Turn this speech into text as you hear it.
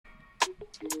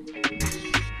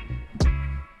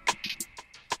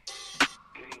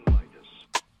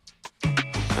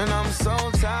And I'm so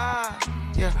tired.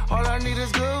 Yeah, all I need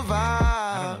is good vibe.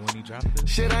 I don't know when he dropped this.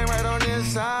 Shit ain't right on this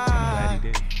side. I'm glad he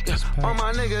did. All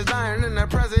my niggas dying and the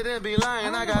president be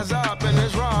lying. I got Zop in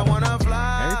this raw, I wanna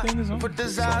fly. Everything is on. Put the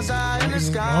Zaza in the As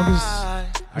sky. long as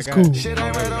It's cool. Shit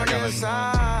ain't right on this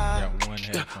side. One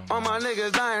headphone. All my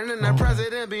niggas dying and the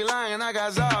president be lying. I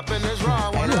got Zop in this raw,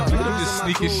 I wanna Look at fly. him just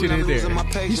sneaking shit in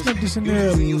there. He snuck this in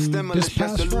there this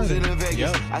past Friday.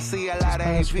 Yep. I see a lot of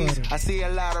Past APs. Friday. I see a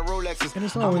lot of Rolexes. And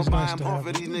it's always I'ma buy nice them to off have,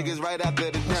 of these you know, niggas right after the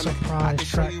a demo. surprise I can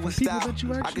show track you from a people style. that you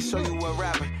I can actually show you what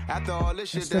rapping. After all this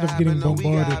shit Instead that of getting happened, we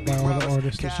bombarded gotta be by all the brothers.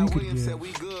 artists that Cat you could Williams said give.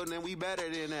 we good and we better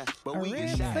than that. But A we get red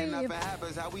shot and fave nothing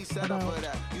happens. How we set up about- for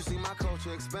that. You see my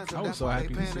culture expensive. I was That's so why happy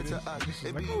they to paying see it to this. us. This is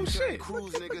It like, be oh, you shit.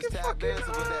 cruise Look niggas at tap fucking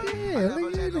dancing for that. yeah, I never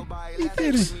look let at nobody he laugh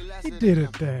did at it. me less He than did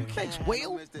that. a thing. Thanks,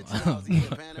 Whale.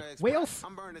 Whales?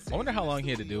 I wonder how long he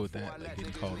had to deal with that, like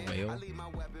getting called Whale.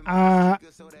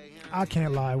 I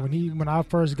can't lie. When I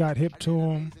first got hip to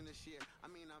him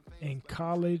in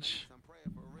college,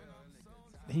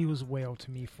 he was whale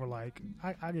to me for like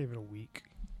I gave it a week.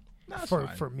 That's For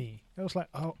fine. me, it was like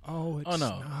it's Oh no!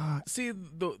 not. See,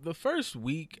 the first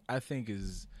week I think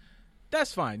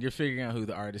that's fine. You're figuring out who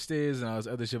the artist is and all this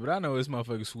other shit. But I know this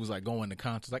motherfuckers who's like going to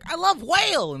concerts like, I love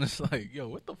Whale, and it's like, yo,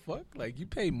 what the fuck? Like, you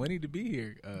pay money to be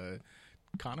here,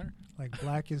 Connor. Like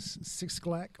Black is 6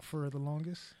 lakh for the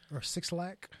longest, or 6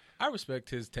 lakh. I respect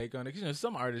his take on it. 'Cause,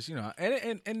 some artists,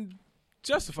 and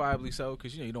justifiably so,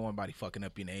 because you don't want anybody fucking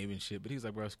up your name and shit. But he's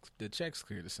like, bro, the check's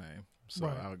clear the same. So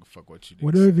Right. I don't give a fuck what you do.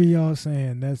 Whatever y'all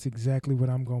saying, that's exactly what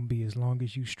I'm gonna be as long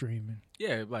as you streaming.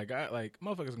 Yeah, like I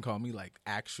motherfuckers can call me like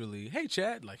actually, hey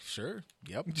Chad, like sure,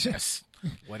 yep, yes,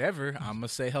 whatever. I'm gonna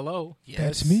say hello. Yes,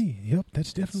 That's me. Yep,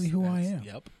 that's definitely who I am.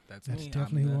 Yep, that's That's me.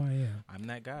 definitely who I am. I'm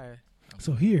that guy.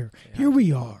 So here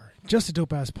we are, Just a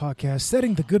Dope Ass Podcast,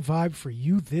 setting the good vibe for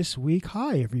you this week.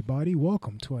 Hi everybody,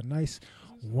 welcome to a nice,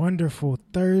 wonderful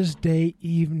Thursday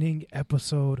evening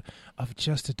episode of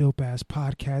Just a Dope Ass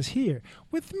Podcast here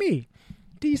with me,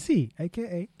 DC,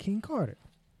 aka King Carter.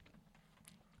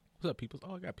 What's up, people?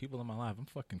 Oh, I got people in my life. I'm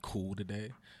fucking cool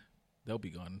today. They'll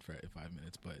be gone for 5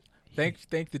 minutes, but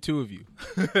thank the two of you.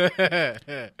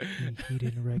 He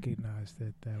didn't recognize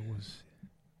that was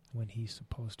when he's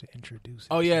supposed to introduce.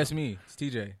 Oh yeah, himself. it's me. It's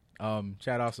TJ.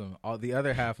 Chad Awesome. All the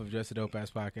other half of Just a Dope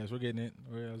Ass Podcast. We're getting it.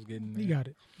 I was getting. You got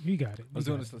it. You got it. I was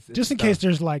You doing got this. it. Just in case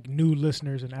there's like new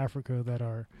listeners in Africa that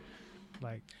are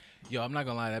like. Yo, I'm not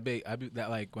gonna lie. I be that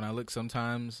like when I look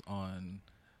sometimes on,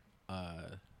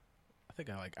 I think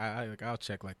I'll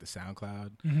check like the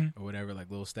SoundCloud or whatever, like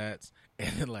little stats,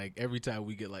 and then like every time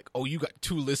we get like, oh, you got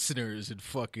 2 listeners in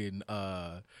fucking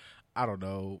I don't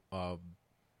know,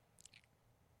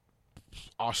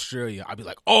 Australia. I'd be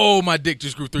like, oh, my dick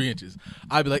just grew 3 inches.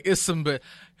 I'd be like, it's some, but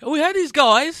we had these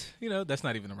guys. That's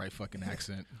not even the right fucking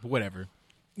accent. But whatever.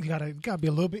 You gotta be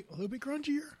a little bit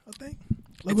grungier, I think.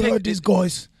 It Look at these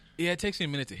guys. Yeah, it takes me a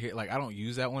minute to hear. Like, I don't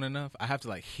use that one enough. I have to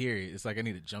like hear it. It's like I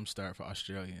need a jump start for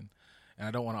Australian, and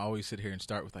I don't want to always sit here and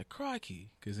start with like crikey,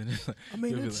 because then it's like, I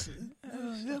mean, you'll be it's,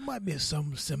 like, there might be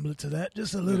something similar to that,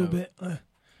 just a little bit.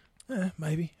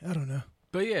 Maybe, I don't know.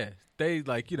 but yeah, they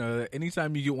like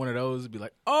anytime you get one of those, it'd be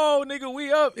like, oh nigga,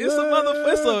 we up. It's a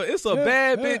motherfucker. It's a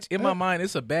bad bitch in my mind.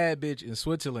 It's a bad bitch in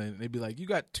Switzerland. They'd be like, you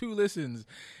got 2 listens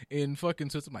in fucking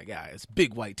Switzerland. I'm like, yeah, it's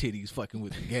big white titties fucking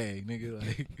with the gang, nigga.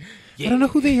 Like, yeah. I don't know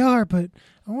who they are, but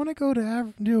I want to go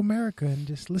to America and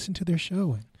just listen to their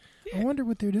show, and I wonder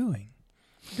what they're doing.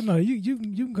 No, you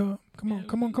can go. Come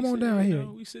on down here.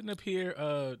 We sitting up here.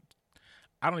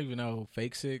 I don't even know.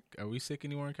 Fake sick? Are we sick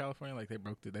anywhere in California? Like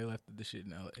they left the shit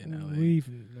in LA.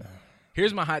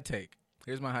 Here's my hot take.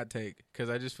 Because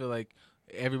I just feel like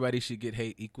everybody should get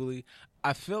hate equally.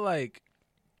 I feel like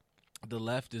the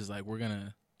left is like, we're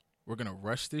gonna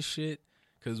rush this shit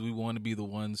because we want to be the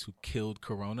ones who killed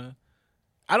Corona.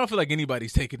 I don't feel like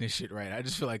anybody's taking this shit right. I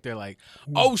just feel like they're like,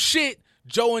 oh shit,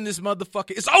 Joe and this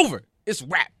motherfucker, it's over. It's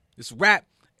rap.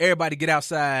 Everybody get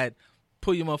outside,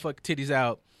 pull your motherfucking titties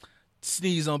out,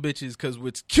 sneeze on bitches because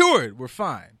it's cured. We're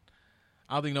fine.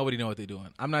 I don't think nobody know what they're doing.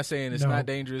 I'm not saying it's not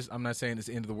dangerous. I'm not saying it's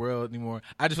the end of the world anymore.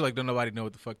 I just feel like don't nobody know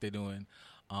what the fuck they're doing.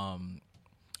 I'm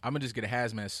going to just get a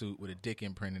hazmat suit with a dick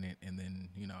imprint in it, and then,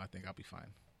 I think I'll be fine.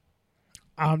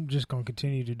 I'm just going to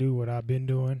continue to do what I've been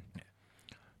doing.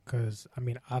 Because,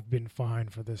 I've been fine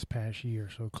for this past year,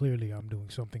 so clearly I'm doing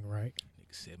something right.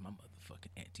 Nigga said my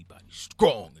motherfucking antibodies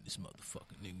strong in this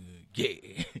motherfucking nigga.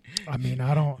 Yeah. I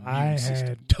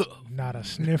had not a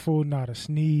sniffle, not a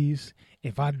sneeze.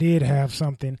 If I did have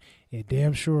something, it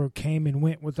damn sure came and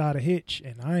went without a hitch,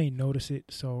 and I ain't notice it.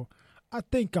 So I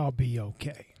think I'll be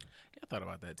okay. I thought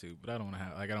about that too, but I don't want to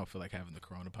have I don't feel like having the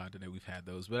Corona pod today. We've had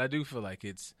those, but I do feel like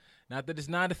it's not that it's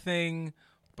not a thing,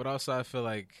 but also I feel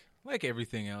like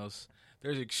everything else,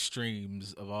 there's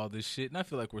extremes of all this shit, and I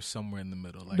feel like we're somewhere in the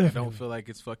middle. Like Definitely. I don't feel like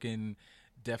it's fucking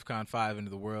DEFCON 5 into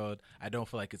the world. I don't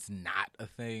feel like it's not a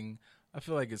thing. I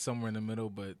feel like it's somewhere in the middle,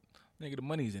 but nigga, the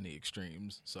money's in the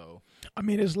extremes. So I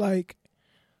mean, it's like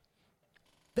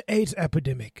the AIDS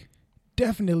epidemic,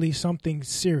 definitely something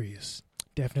serious.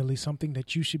 Definitely something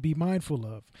that you should be mindful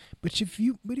of. But if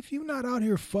you're not out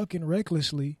here fucking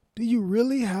recklessly, do you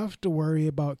really have to worry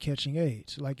about catching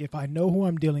AIDS? Like, if I know who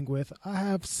I'm dealing with, I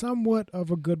have somewhat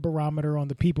of a good barometer on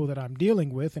the people that I'm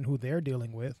dealing with and who they're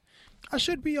dealing with. I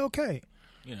should be okay.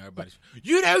 You know, everybody's,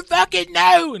 you don't fucking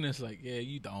know. And it's like, yeah,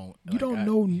 you don't. You don't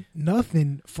know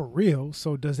nothing for real.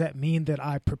 So does that mean that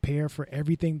I prepare for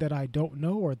everything that I don't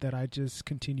know, or that I just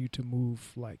continue to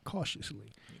move, like,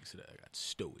 cautiously? I got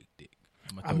stoic dick.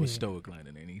 I'm going to throw a stoic line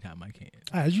in anytime I can.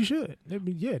 As you should. I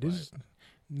mean, yeah, this is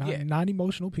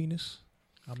non-emotional penis.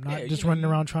 I'm not just running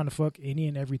around trying to fuck any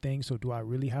and everything, so do I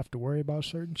really have to worry about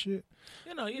certain shit?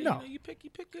 No. You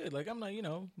pick good. Like, I'm not,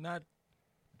 not,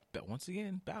 but once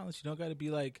again, balance. You don't got to be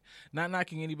like, not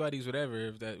knocking anybody's whatever,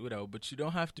 if that, but you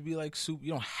don't have to be like super,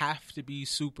 you don't have to be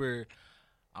super,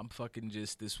 I'm fucking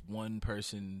just this one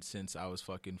person since I was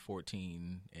fucking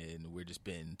 14 and we're just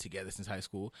been together since high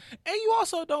school. And you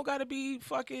also don't got to be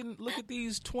fucking, look at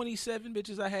these 27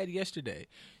 bitches I had yesterday.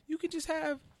 You could just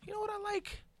have, you know what I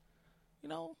like?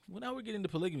 When I would get into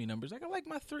polygamy numbers, like I like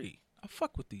my 3. I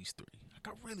fuck with these 3. Like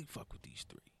I really fuck with these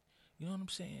 3. You know what I'm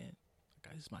saying?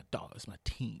 Like, it's my dog. It's my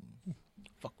team.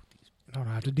 Fuck with these. I don't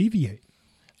have to deviate.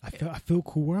 I feel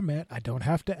cool where I'm at. I don't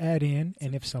have to add in.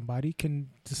 And if somebody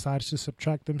decides to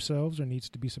subtract themselves or needs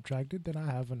to be subtracted, then I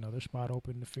have another spot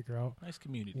open to figure out nice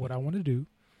community. What I want to do.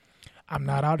 I'm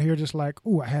not out here just like,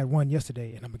 ooh, I had one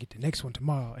yesterday and I'm going to get the next one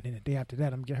tomorrow. And then the day after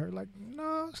that, I'm going to get her. Like,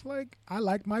 no, it's like I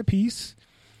like my peace.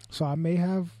 So I may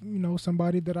have,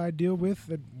 somebody that I deal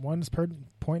with at one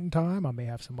point in time. I may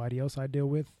have somebody else I deal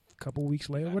with a couple weeks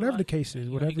later, whatever the case is.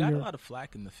 He got a lot of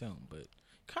flack in the film, but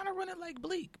kind of running like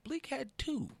Bleak. Bleak had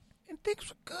 2, and things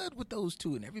were good with those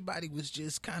 2, and everybody was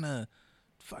just kind of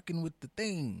fucking with the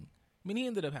thing. I mean, he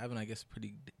ended up having, I guess, a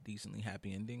pretty decently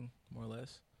happy ending, more or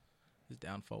less. His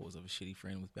downfall was of a shitty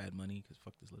friend with bad money, because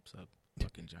fucked his lips up.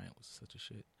 Fucking Giant was such a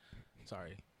shit.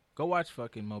 Sorry. Go watch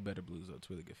fucking Mo Better Blues, though. It's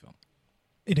a really good film.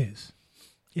 It is.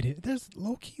 There's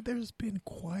low-key, there's been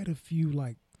quite a few,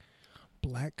 like,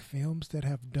 black films that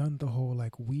have done the whole,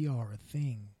 like, we are a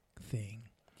thing.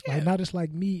 Yeah. Like, not just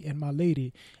like me and my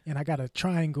lady, and I got a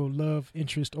triangle love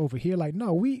interest over here. Like,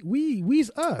 no, we's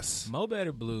us. Mo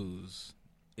Better Blues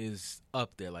is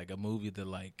up there, like a movie that,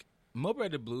 like, Mo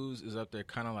Better Blues is up there,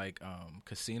 kind of like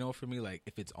Casino for me. Like,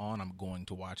 if it's on, I'm going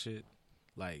to watch it.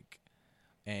 Like,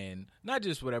 and not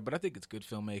just whatever, but I think it's good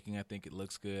filmmaking. I think it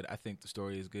looks good. I think the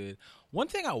story is good. One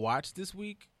thing I watched this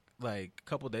week, like a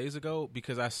couple days ago,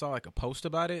 because I saw like a post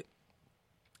about it,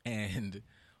 and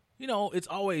it's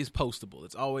always postable.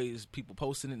 It's always people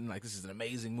posting it and like, this is an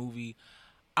amazing movie.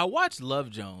 I watched Love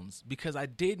Jones because I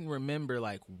didn't remember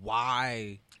like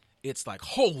why it's like,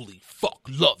 holy fuck,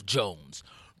 Love Jones.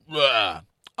 Blah.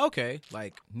 Okay,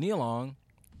 like Neil Long,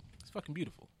 it's fucking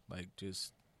beautiful. Like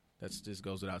that just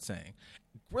goes without saying.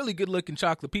 Really good looking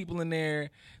chocolate people in there.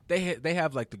 They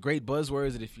have like the great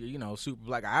buzzwords that if you're super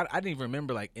black. I didn't even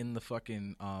remember like in the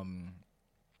fucking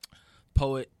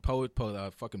poet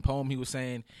fucking poem he was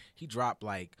saying, he dropped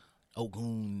like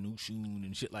Ogun, Nushun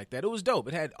and shit like that. It was dope.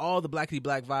 It had all the blackity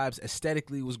black vibes.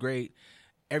 Aesthetically it was great.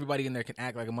 Everybody in there can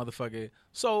act like a motherfucker.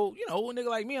 So, a nigga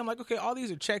like me, I'm like, okay, all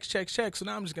these are checks. So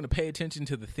now I'm just going to pay attention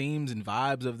to the themes and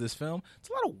vibes of this film. It's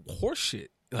a lot of horse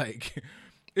shit. Like,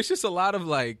 it's just a lot of,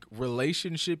 like,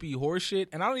 relationship-y horse shit.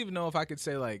 And I don't even know if I could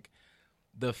say, like,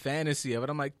 the fantasy of it.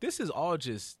 I'm like, this is all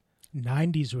just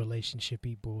 90s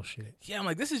relationship-y bullshit. Yeah, I'm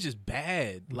like, this is just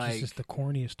bad. It's just the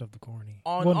corniest of the corny.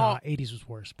 80s was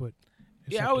worse, but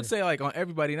yeah, I would say, like, on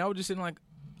everybody. And I would just say, like,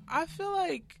 I feel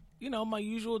like, my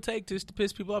usual take just to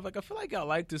piss people off. Like, I feel like I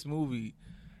like this movie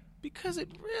because it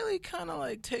really kind of,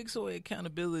 like, takes away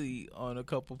accountability on a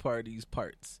couple parties'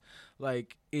 parts.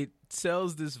 Like, it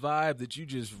sells this vibe that you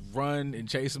just run and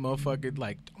chase a motherfucker.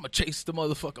 Like, I'm going to chase the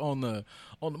motherfucker on the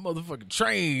motherfucking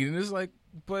train. And it's like,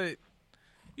 but,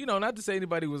 not to say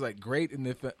anybody was, like, great in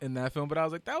that film, but I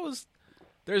was like,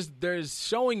 there's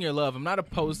showing your love. I'm not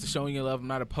opposed to showing your love. I'm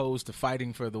not opposed to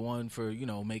fighting for the one for,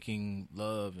 making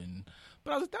love.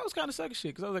 But I was like, that was kind of sucker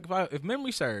shit. Because I was like, if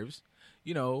memory serves,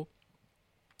 you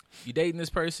dating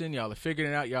this person, y'all are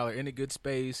figuring it out, y'all are in a good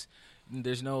space,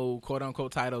 There's no quote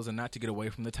unquote titles, and not to get away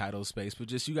from the title space, but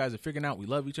just you guys are figuring out we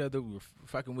love each other, we're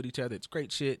fucking with each other, it's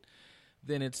great shit.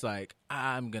 Then it's like,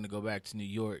 I'm gonna go back to New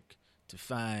York to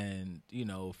find,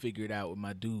 figure it out with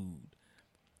my dude.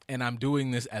 And I'm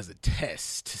doing this as a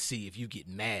test to see if you get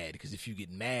mad. Because if you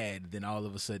get mad, then all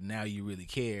of a sudden now you really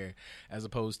care. As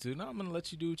opposed to, no, I'm going to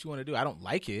let you do what you want to do. I don't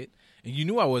like it. And you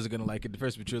knew I wasn't going to like it at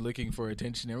first, but you're looking for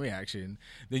attention and reaction.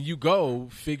 Then you go,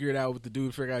 figure it out with the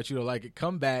dude, figure out you don't like it,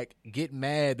 come back, get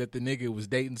mad that the nigga was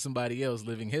dating somebody else,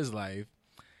 living his life.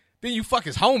 Then you fuck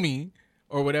his homie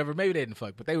or whatever. Maybe they didn't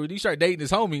fuck, but you start dating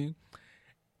his homie.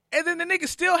 And then the nigga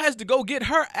still has to go get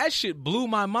her. That shit blew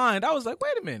my mind. I was like,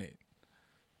 wait a minute.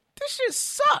 This shit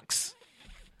sucks.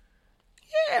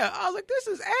 Yeah, I was like, this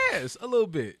is ass a little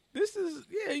bit. This is,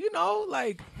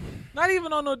 like, not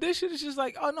even on no dish shit. It's just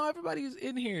like, oh no, everybody's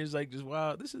in here is like just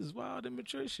wild. This is wild,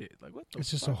 immature shit. Like, what the It's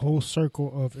fuck? just a whole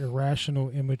circle of irrational,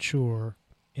 immature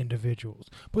individuals.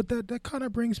 But that kind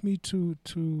of brings me to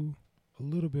a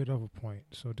little bit of a point.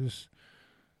 So this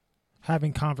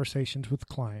having conversations with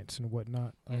clients and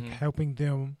whatnot, like helping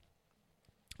them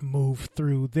move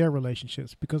through their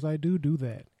relationships, because I do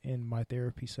that in my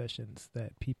therapy sessions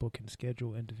that people can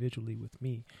schedule individually with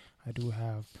me. I do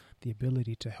have the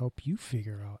ability to help you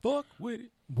figure out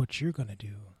what you're going to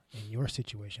do in your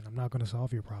situation. I'm not going to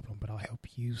solve your problem, but I'll help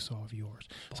you solve yours.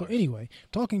 So anyway,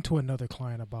 talking to another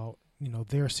client about,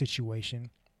 their situation,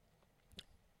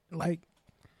 like,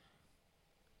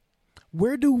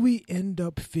 where do we end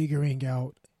up figuring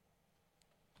out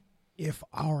if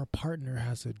our partner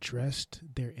has addressed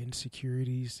their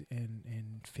insecurities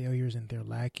and failures and they're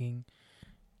lacking,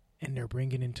 and they're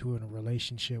bringing into a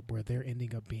relationship where they're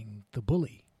ending up being the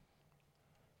bully?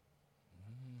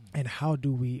 And how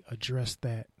do we address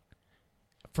that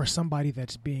for somebody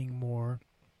that's being more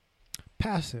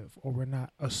passive or we're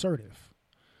not assertive?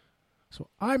 So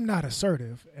I'm not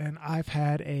assertive, and I've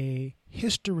had a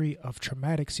history of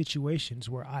traumatic situations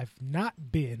where I've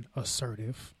not been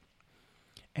assertive.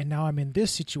 And now I'm in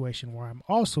this situation where I'm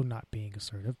also not being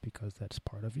assertive, because that's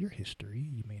part of your history.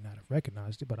 You may not have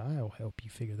recognized it, but I'll help you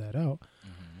figure that out.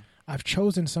 I've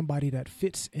chosen somebody that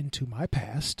fits into my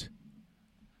past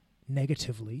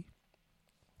negatively,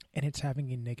 and it's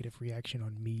having a negative reaction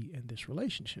on me and this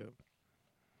relationship.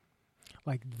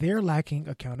 Like, they're lacking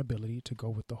accountability, to go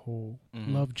with the whole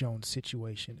Love Jones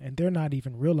situation, and they're not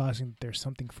even realizing that there's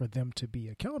something for them to be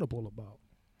accountable about.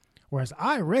 Whereas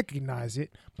I recognize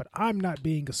it, but I'm not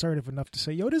being assertive enough to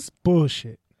say, yo, this is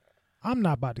bullshit. I'm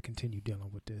not about to continue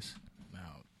dealing with this.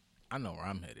 Now, I know where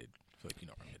I'm headed. I feel like you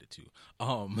know where I'm headed too.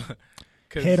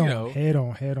 Head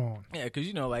on. Yeah,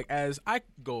 because, like, as I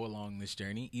go along this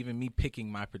journey, even me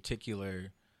picking my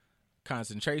particular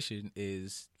concentration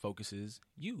focuses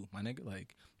you, my nigga.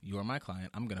 Like, you're my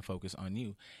client. I'm going to focus on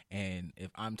you. And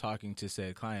if I'm talking to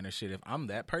said client or shit, if I'm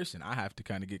that person, I have to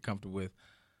kind of get comfortable with,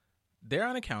 they're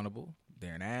unaccountable,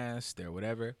 they're an ass, they're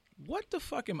whatever. What the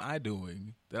fuck am I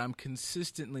doing that I'm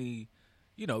consistently,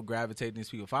 gravitating these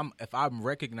people? If I'm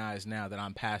recognized now that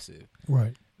I'm passive,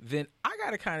 right, then I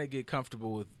gotta kind of get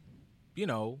comfortable with,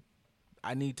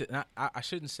 I need to. I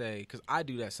shouldn't say, because I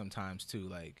do that sometimes too.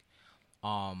 Like,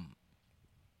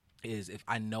 is if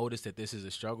I notice that this is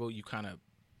a struggle, you kind of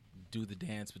do the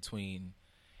dance between,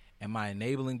 am I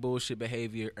enabling bullshit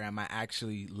behavior, or am I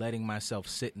actually letting myself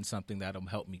sit in something that'll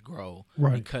help me grow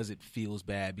because it feels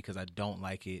bad, because I don't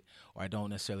like it, or I don't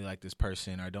necessarily like this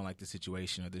person, or I don't like the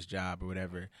situation or this job or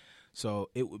whatever. So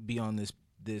it would be on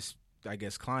this I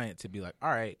guess, client to be like, all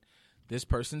right, this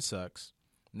person sucks.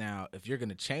 Now, if you're going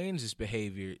to change this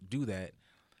behavior, do that.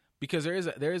 Because there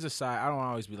is a side, I don't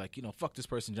always be like, fuck this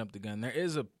person, jump the gun. There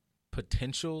is a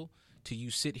potential to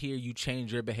you sit here, you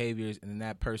change your behaviors, and then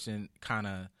that person kind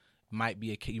of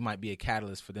you might be a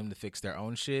catalyst for them to fix their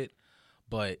own shit.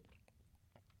 But,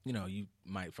 you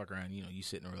might fuck around, you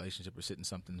sit in a relationship or sit in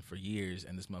something for years,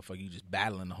 and this motherfucker, you just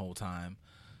battling the whole time.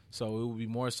 So it would be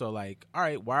more so like, all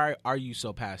right, why are you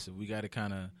so passive? We got to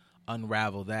kind of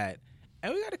unravel that.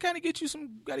 And we got to kind of get you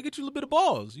a little bit of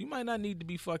balls. You might not need to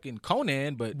be fucking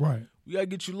Conan, but we got to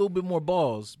get you a little bit more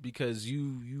balls, because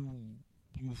you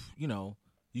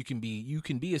can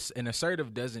be an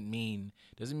assertive doesn't mean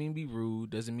be rude,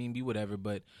 doesn't mean be whatever,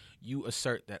 but you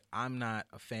assert that I'm not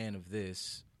a fan of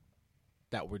this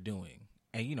that we're doing,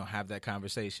 and have that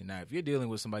conversation. Now, if you're dealing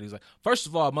with somebody who's like, first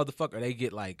of all, motherfucker, they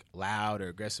get like loud or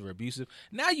aggressive or abusive,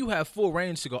 now you have full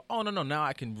range to go, oh no, now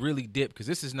I can really dip, because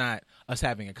this is not us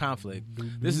having a conflict.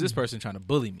 This is this person trying to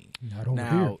bully me.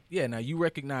 Now you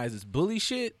recognize this bully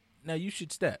shit. Now you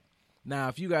should step. Now,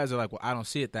 if you guys are like, well, I don't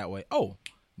see it that way. Oh,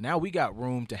 now we got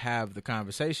room to have the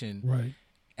conversation. Right.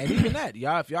 And even that,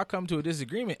 y'all, if y'all come to a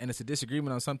disagreement and it's a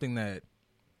disagreement on something that,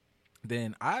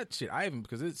 then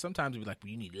because sometimes we be like,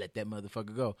 well, you need to let that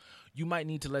motherfucker go. You might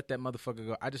need to let that motherfucker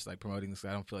go. I just like promoting this.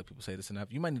 I don't feel like people say this enough.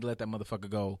 You might need to let that motherfucker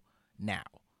go now.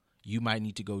 You might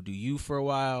need to go do you for a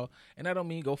while. And I don't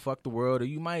mean go fuck the world, or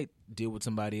you might deal with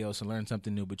somebody else and learn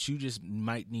something new, but you just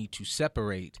might need to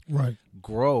separate, right?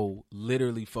 Grow,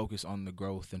 literally focus on the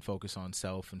growth and focus on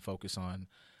self and focus on,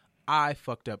 I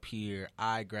fucked up here.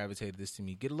 I gravitated this to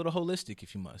me. Get a little holistic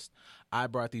if you must. I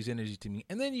brought these energies to me.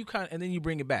 And then you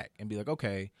bring it back and be like,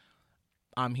 okay,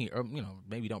 I'm here. Or,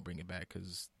 maybe don't bring it back,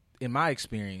 because in my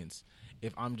experience,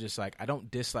 if I'm just like, I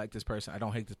don't dislike this person, I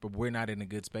don't hate this, but we're not in a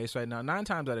good space right now, 9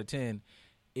 times out of 10,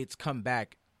 it's come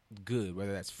back good,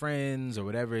 whether that's friends or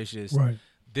whatever. It's just,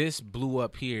 this blew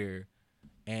up here,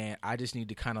 and I just need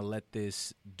to kind of let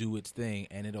this do its thing,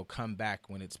 and it'll come back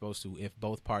when it's supposed to, if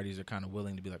both parties are kind of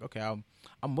willing to be like, okay,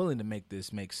 I'm willing to make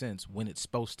this make sense when it's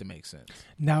supposed to make sense.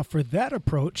 Now, for that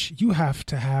approach, you have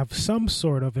to have some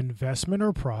sort of investment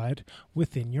or pride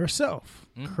within yourself,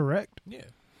 correct? Yeah.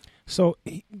 So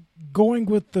going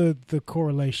with the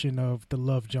correlation of the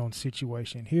Love Jones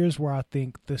situation, here's where I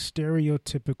think the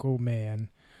stereotypical man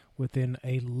within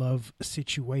a love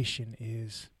situation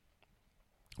is,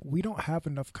 we don't have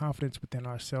enough confidence within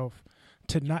ourselves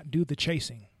to not do the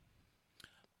chasing.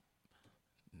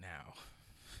 Now,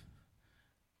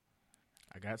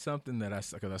 I got something that I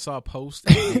saw a post,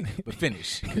 but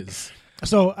finish.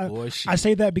 So I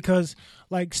say that because,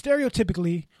 like,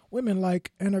 stereotypically, women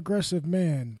like an aggressive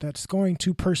man that's going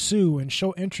to pursue and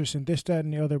show interest in this, that,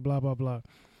 and the other, blah, blah, blah.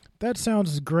 That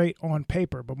sounds great on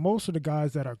paper, but most of the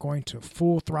guys that are going to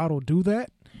full throttle do that,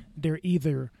 they're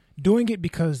either doing it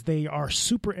because they are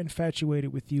super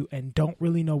infatuated with you and don't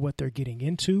really know what they're getting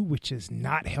into, which is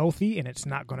not healthy, and it's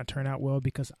not going to turn out well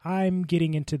because I'm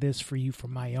getting into this for you for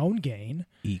my own gain.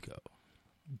 Ego.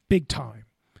 Big time.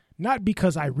 Not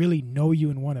because I really know you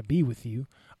and want to be with you.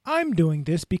 I'm doing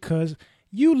this because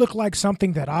you look like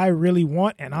something that I really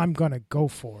want, and I'm going to go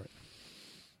for it.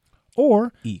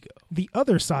 Or ego. The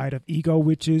other side of ego,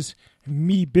 which is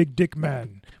me big dick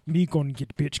man. Me gonna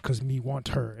get bitch because me want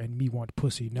her and me want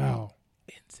pussy now.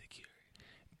 Insecurity.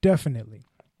 Definitely.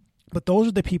 But those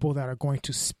are the people that are going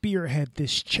to spearhead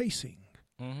this chasing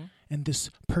and this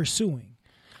pursuing.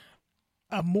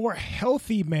 A more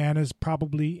healthy man is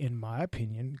probably, in my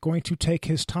opinion, going to take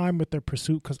his time with their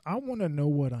pursuit because I want to know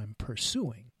what I'm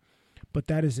pursuing. But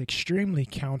that is extremely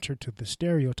counter to the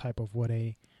stereotype of what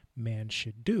a man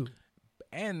should do.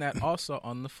 And that also,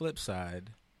 on the flip side,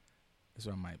 this is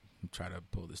where I might try to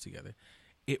pull this together,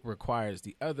 it requires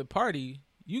the other party,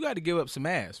 you got to give up some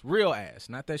ass, real ass,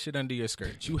 not that shit under your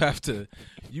skirt. You got to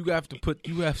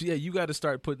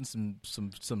start putting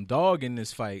some dog in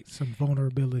this fight, some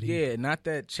vulnerability. Yeah, not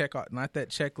that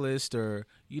checklist, or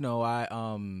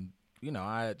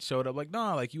I showed up like,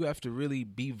 no, like, you have to really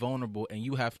be vulnerable, and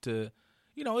you have to,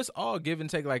 it's all give and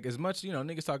take. Like, as much,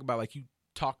 niggas talk about, like, you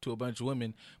talk to a bunch of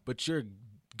women, but you're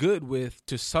good with,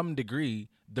 to some degree,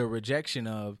 the rejection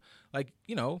of, like,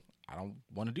 I don't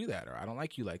want to do that, or I don't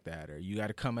like you like that, or you got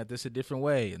to come at this a different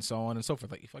way, and so on and so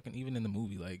forth. Like, you fucking, even in the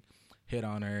movie, like, hit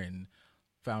on her and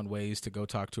found ways to go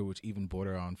talk to her, which even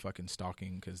border on fucking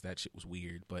stalking, because that shit was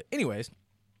weird. But anyways,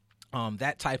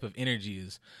 that type of energy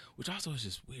is, which also is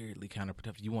just weirdly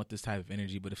counterproductive. You want this type of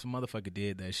energy, but if some motherfucker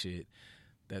did that shit,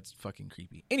 that's fucking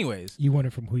creepy. Anyways, you want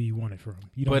it from who you want it from.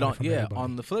 You don't want it from everybody.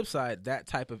 On the flip side, that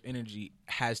type of energy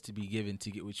has to be given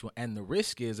to get what you want. And the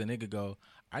risk is a nigga go,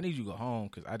 I need you to go home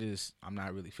because I'm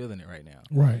not really feeling it right now.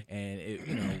 Right. And it,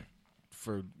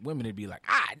 for women it'd be like,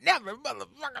 I never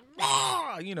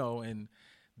motherfucker, and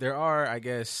there are, I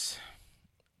guess,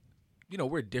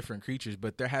 we're different creatures,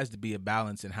 but there has to be a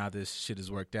balance in how this shit is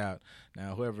worked out.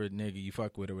 Now, whoever nigga you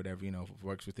fuck with or whatever,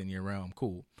 works within your realm,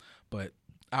 cool. But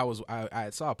I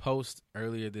saw a post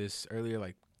earlier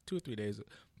like 2 or 3 days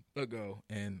ago,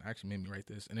 and actually made me write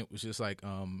this, and it was just like,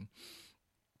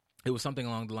 it was something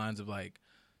along the lines of like,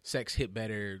 sex hit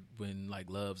better when like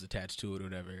love's attached to it or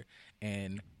whatever,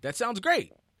 and that sounds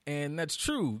great, and that's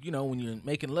true. When you're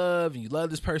making love and you love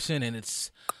this person, and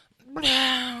it's all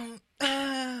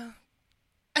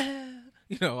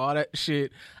that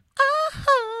shit.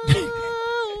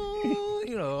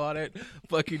 All that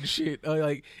fucking shit.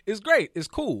 Like, it's great. It's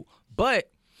cool.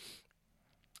 But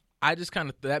I just kind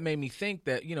of, that made me think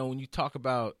that, when you talk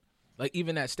about, like,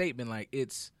 even that statement, like,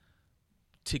 it's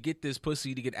to get this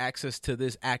pussy, to get access to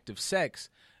this act of sex,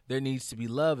 there needs to be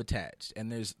love attached.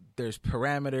 And there's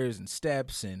parameters and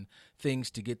steps and things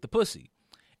to get the pussy.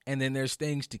 And then there's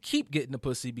things to keep getting the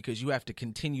pussy because you have to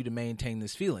continue to maintain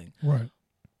this feeling. Right.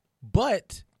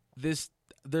 But this,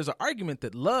 there's an argument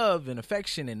that love and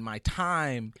affection and my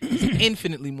time is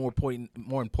infinitely more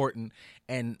important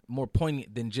and more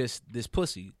poignant than just this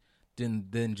pussy,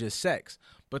 than just sex.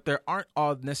 But there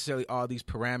aren't necessarily all these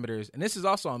parameters, and this is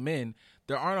also on men.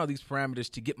 There aren't all these parameters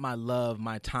to get my love,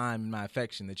 my time, and my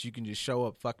affection that you can just show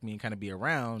up, fuck me, and kind of be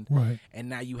around. Right. And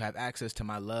now you have access to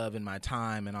my love and my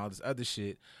time and all this other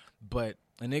shit. But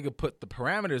a nigga put the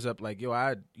parameters up like,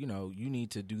 yo, you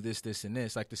need to do this, this, and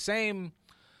this. Like the same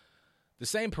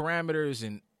parameters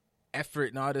and effort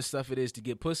and all this stuff it is to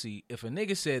get pussy. If a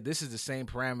nigga said this is the same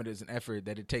parameters and effort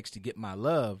that it takes to get my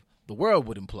love, the world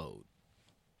would implode.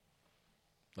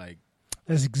 Like,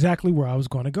 that's exactly where I was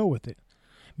going to go with it.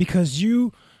 Because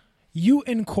you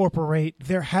incorporate,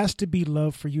 there has to be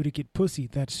love for you to get pussy.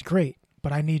 That's great.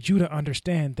 But I need you to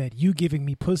understand that you giving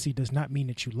me pussy does not mean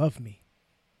that you love me.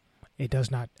 It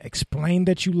does not explain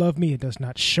that you love me. It does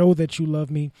not show that you love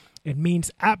me. It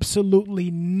means absolutely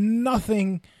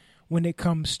nothing when it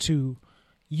comes to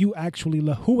you actually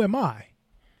love. Who am I?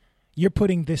 You're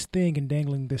putting this thing and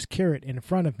dangling this carrot in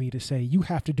front of me to say you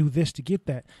have to do this to get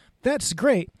that. That's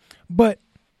great. But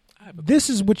this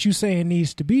is what you saying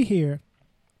needs to be here.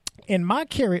 And my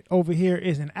carrot over here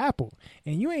is an apple.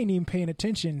 And you ain't even paying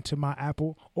attention to my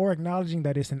apple or acknowledging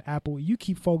that it's an apple. You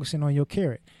keep focusing on your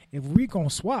carrot. If we're going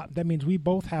to swap, that means we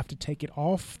both have to take it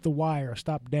off the wire,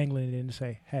 stop dangling it and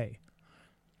say, hey,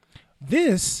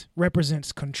 this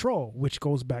represents control, which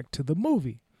goes back to the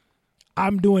movie.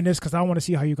 I'm doing this because I want to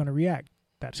see how you're going to react.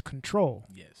 That's control.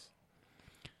 Yes.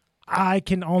 I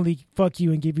can only fuck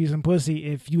you and give you some pussy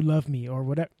if you love me or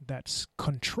whatever. That's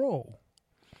control.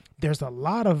 There's a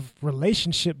lot of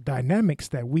relationship dynamics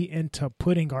that we end up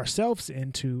putting ourselves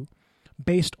into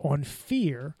based on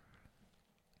fear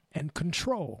and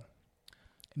control.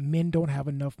 Men don't have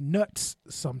enough nuts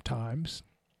sometimes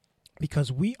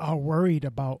because we are worried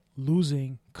about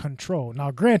losing control. Now,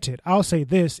 granted, I'll say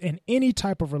this, in any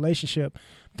type of relationship,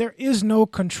 there is no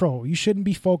control. You shouldn't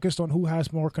be focused on who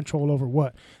has more control over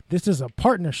what. This is a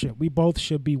partnership. We both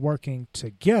should be working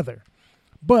together.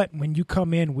 But when you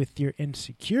come in with your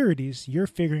insecurities, you're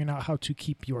figuring out how to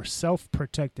keep yourself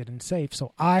protected and safe.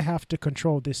 So I have to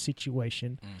control this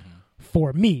situation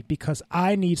for me because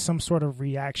I need some sort of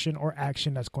reaction or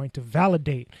action that's going to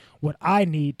validate what I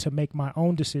need to make my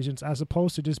own decisions, as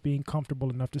opposed to just being comfortable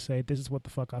enough to say, this is what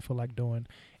the fuck I feel like doing,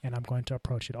 and I'm going to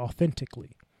approach it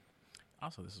authentically.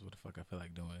 Also, this is what the fuck I feel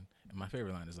like doing. And my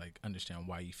favorite line is like, understand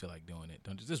why you feel like doing it.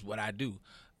 Don't just, this is what I do.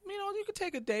 You know, you could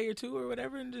take a day or two or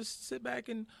whatever and just sit back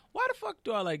and, why the fuck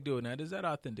do I like doing that? Is that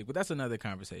authentic? But that's another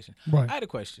conversation. Right. I had a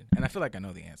question, and I feel like I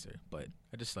know the answer, but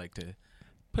I just like to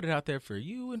put it out there for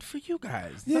you and for you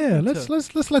guys. Yeah, let's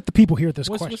let the people hear this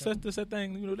question. What's that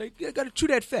thing? You know, they got to chew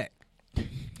that fat.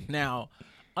 Now,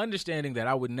 understanding that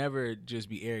I would never just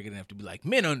be arrogant enough to be like,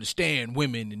 men understand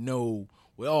women and know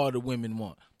what all the women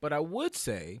want. But I would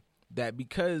say that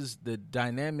because the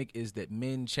dynamic is that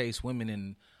men chase women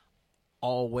in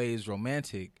always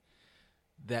romantic,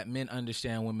 that men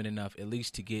understand women enough at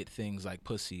least to get things like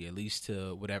pussy, at least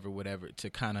to whatever, to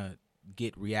kind of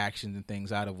get reactions and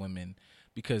things out of women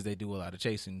because they do a lot of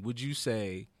chasing. Would you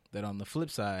say that on the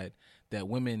flip side that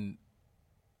women,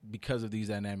 because of these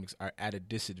dynamics, are at a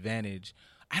disadvantage?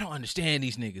 I don't understand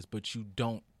these niggas, but you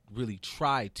don't really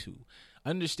try to.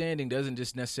 Understanding doesn't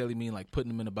just necessarily mean like putting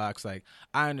them in a box. Like,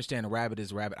 I understand a rabbit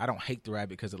is a rabbit. I don't hate the rabbit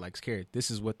because it likes carrot. This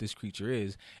is what this creature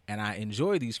is, and I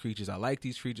enjoy these creatures. I like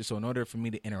these creatures. So in order for me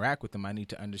to interact with them, I need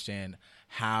to understand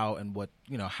how and what,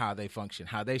 you know, how they function,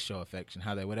 how they show affection,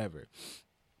 how they whatever.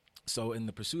 So in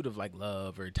the pursuit of like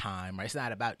love or time, right? It's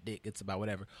not about dick. It's about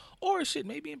whatever. Or shit,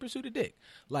 maybe in pursuit of dick.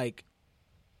 Like,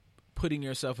 putting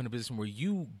yourself in a position where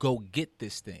you go get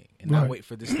this thing and not wait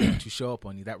for this thing to show up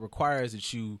on you. That requires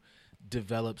that you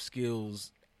develop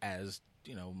skills as,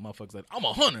 you know, motherfuckers like, I'm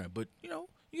a hunter, but, you know,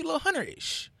 you a little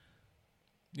hunter-ish,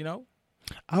 you know?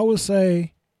 I would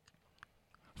say,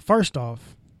 first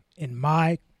off, in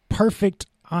my perfect,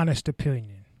 honest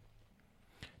opinion,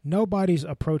 nobody's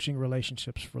approaching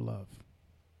relationships for love.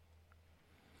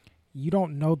 You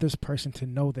don't know this person to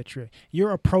know that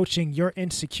you're approaching your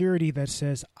insecurity that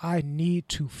says, I need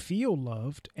to feel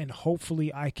loved, and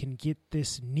hopefully I can get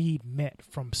this need met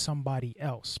from somebody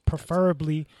else,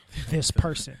 preferably this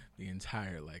person. The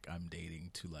entire, like, I'm dating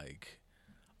to, like,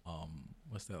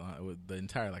 what's that line? The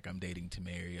entire, like, I'm dating to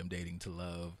marry, I'm dating to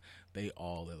love. They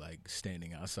all are, like,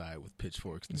 standing outside with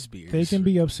pitchforks and spears. They can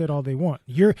be upset all they want.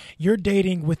 You're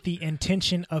dating with the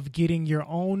intention of getting your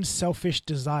own selfish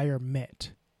desire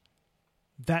met.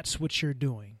 That's what you're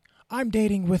doing. I'm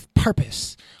dating with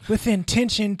purpose, with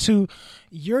intention to,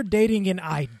 you're dating an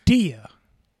idea.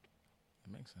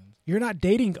 That makes sense. You're not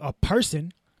dating a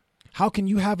person. How can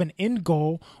you have an end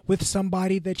goal with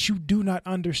somebody that you do not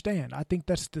understand? I think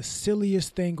that's the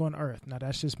silliest thing on earth. Now,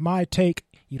 that's just my take.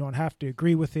 You don't have to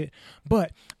agree with it.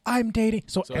 But I'm dating.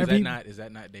 So is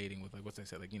that not dating with, like, what's I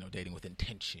said, like, you know, dating with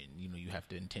intention? You know, you have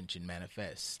to intention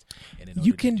manifest. And in order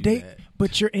you can to do date, that,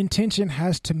 but your intention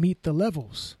has to meet the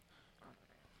levels.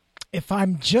 If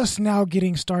I'm just now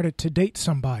getting started to date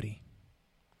somebody,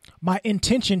 my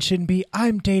intention shouldn't be,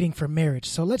 I'm dating for marriage,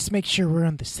 so let's make sure we're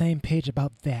on the same page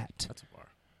about that. That's a bar.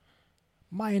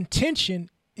 My intention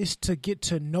is to get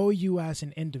to know you as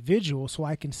an individual so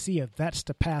I can see if that's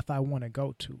the path I want to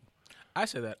go to. I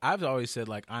said that. I've always said,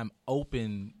 like, I'm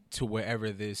open to wherever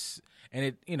this, and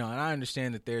it, you know, and I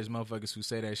understand that there's motherfuckers who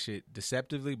say that shit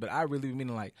deceptively, but I really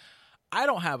mean, like, I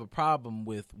don't have a problem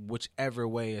with whichever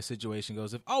way a situation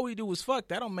goes. If all we do is fuck,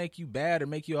 that don't make you bad or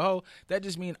make you a hoe. That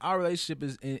just means our relationship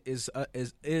is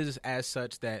as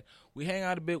such that we hang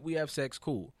out a bit, we have sex,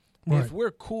 cool. Right. If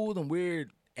we're cool and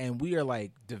we are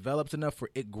like developed enough where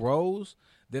it grows,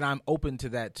 then I'm open to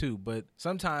that too. But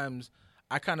sometimes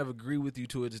I kind of agree with you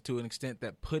to an extent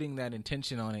that putting that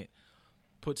intention on it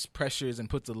puts pressures and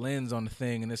puts a lens on the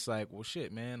thing, and it's like, well,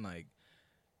 shit, man, like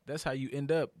that's how you end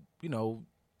up, you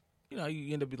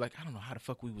end up be like, I don't know how the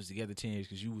fuck we was together 10 years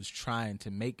because you was trying to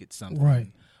make it something,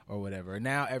 right, or whatever.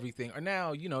 Now,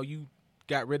 you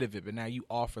got rid of it, but now you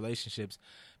off relationships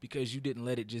because you didn't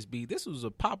let it just be, this was a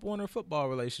Pop Warner football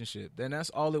relationship. Then that's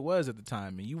all it was at the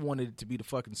time. And you wanted it to be the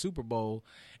fucking Super Bowl.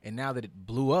 And now that it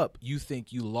blew up, you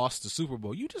think you lost the Super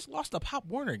Bowl. You just lost a Pop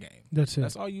Warner game. That's it.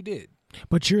 That's all you did.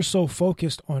 But you're so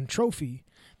focused on trophy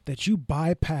that you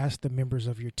bypass the members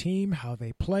of your team, how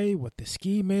they play, what the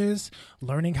scheme is,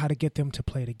 learning how to get them to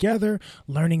play together,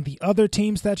 learning the other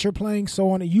teams that you're playing,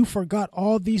 so on. You forgot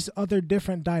all these other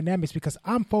different dynamics because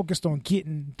I'm focused on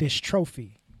getting this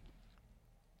trophy.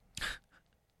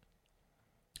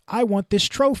 I want this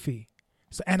trophy.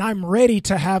 And I'm ready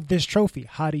to have this trophy.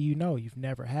 How do you know? You've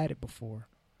never had it before.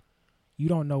 You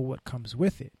don't know what comes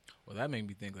with it. Well, that made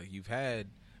me think, like, you've had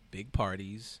big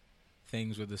parties,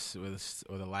 things where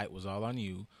the light was all on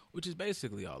you, which is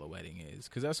basically all a wedding is,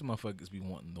 because that's what motherfuckers be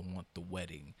want the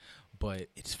wedding, but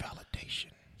it's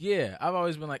validation. Yeah, I've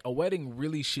always been like, a wedding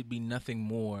really should be nothing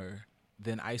more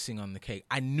than icing on the cake.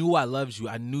 I knew I loved you.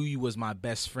 I knew you was my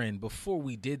best friend before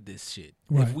we did this shit.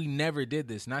 Right. If we never did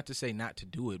this, not to say not to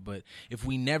do it, but if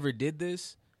we never did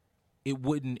this,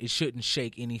 it shouldn't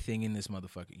shake anything in this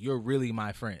motherfucker. You're really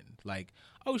my friend. Like,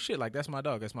 oh shit, like that's my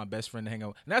dog. That's my best friend to hang out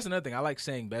with. And that's another thing. I like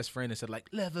saying best friend instead of like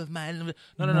love of mine.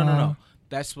 No.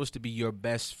 That's supposed to be your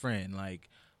best friend. Like,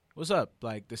 what's up?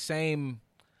 Like the same.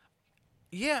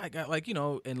 Yeah, I got like,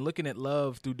 and looking at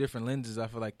love through different lenses, I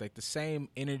feel like the same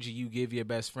energy you give your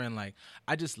best friend. Like,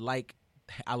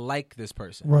 I like this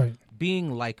person. Right.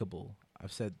 Being likable.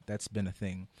 I've said that's been a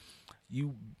thing.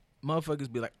 You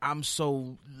motherfuckers be like, I'm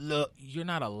so you're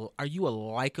not are you a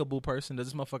likable person? Does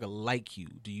this motherfucker like you?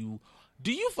 Do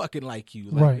you fucking like you?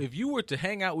 Like, right. If you were to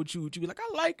hang out with you, would you be like,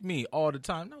 I like me all the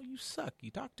time? No, you suck.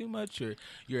 You talk too much, or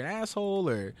you're an asshole,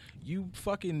 or you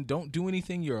fucking don't do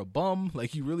anything. You're a bum.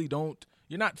 Like, you really don't.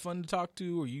 You're not fun to talk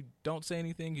to, or you don't say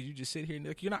anything because you just sit here and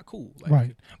like, you're not cool. Like,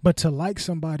 right. But to like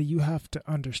somebody, you have to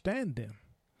understand them,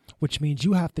 which means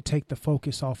you have to take the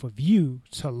focus off of you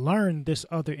to learn this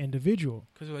other individual.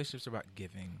 Because relationships are about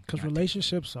giving. Because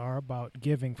relationships are about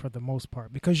giving for the most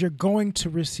part, because you're going to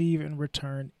receive in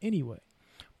return anyway.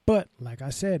 But like I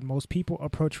said, most people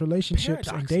approach relationships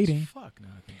and dating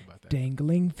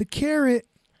dangling the carrot.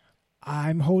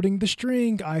 I'm holding the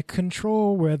string. I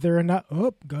control whether or not,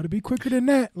 got to be quicker than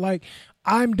that. Like,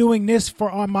 I'm doing this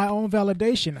on my own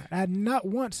validation. And not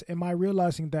once am I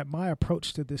realizing that my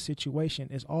approach to this situation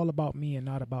is all about me and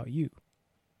not about you.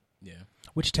 Yeah.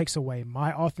 Which takes away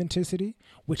my authenticity,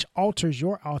 which alters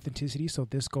your authenticity. So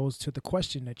this goes to the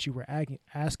question that you were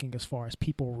asking as far as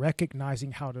people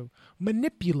recognizing how to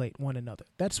manipulate one another.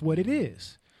 That's what it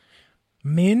is.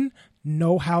 Men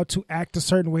know how to act a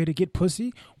certain way to get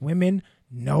pussy. Women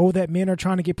know that men are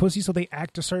trying to get pussy, so they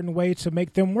act a certain way to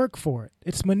make them work for it.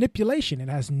 It's manipulation. It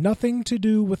has nothing to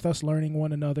do with us learning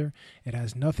one another. It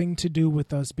has nothing to do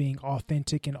with us being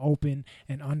authentic and open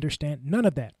and understand. None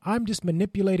of that. I'm just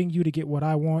manipulating you to get what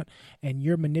I want, and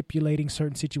you're manipulating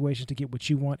certain situations to get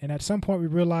what you want. And at some point we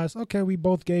realize, okay, we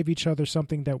both gave each other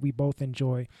something that we both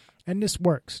enjoy, and this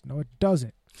works. No, it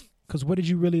doesn't. Because what did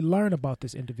you really learn about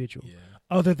this individual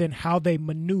other than how they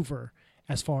maneuver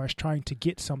as far as trying to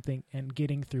get something and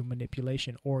getting through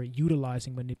manipulation or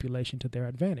utilizing manipulation to their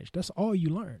advantage? That's all you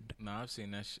learned. No, I've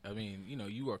seen that. I mean,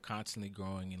 you are constantly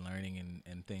growing and learning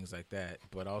and things like that.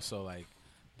 But also, like,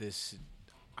 this,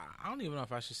 I don't even know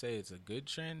if I should say it's a good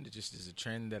trend. It just is a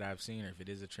trend that I've seen, or if it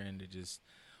is a trend, it just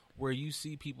where you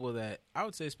see people that I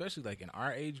would say, especially like in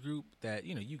our age group, that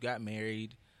you got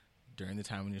married during the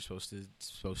time when you're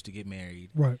supposed to get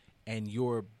married, right? And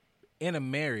you're in a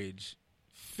marriage,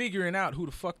 figuring out who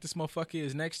the fuck this motherfucker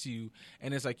is next to you,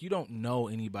 and it's like you don't know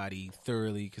anybody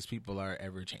thoroughly because people are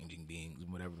ever changing beings,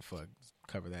 whatever the fuck.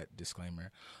 Cover that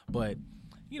disclaimer, but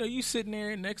you sitting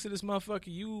there next to this motherfucker,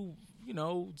 you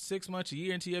 6 months, a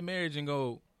year into your marriage, and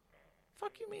go,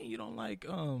 fuck you mean you don't like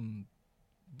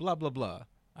blah blah blah.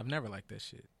 I've never liked that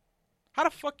shit. How the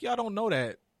fuck y'all don't know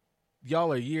that?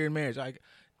 Y'all are a year in marriage. Like,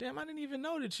 damn, I didn't even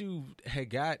know that you had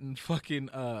gotten fucking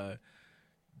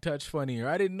touch funny, or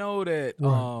I didn't know that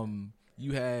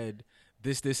you had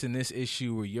this and this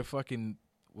issue, or your fucking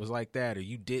was like that, or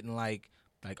you didn't like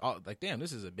damn,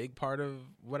 this is a big part of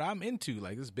what I'm into.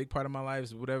 Like, this is a big part of my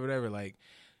life, whatever. Like,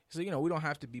 so we don't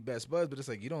have to be best buds, but it's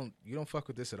like you don't fuck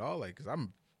with this at all. Like, cause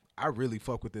I really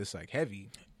fuck with this like heavy,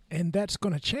 and that's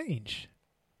gonna change.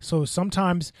 So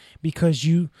sometimes because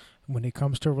when it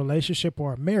comes to a relationship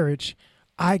or a marriage,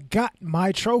 I got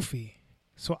my trophy,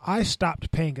 so I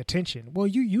stopped paying attention. Well,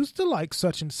 you used to like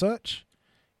such and such,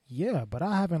 yeah, but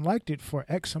I haven't liked it for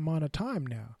X amount of time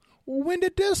now. Well, when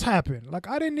did this happen? Like,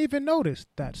 I didn't even notice.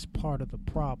 That's part of the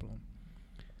problem.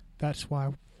 That's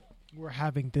why we're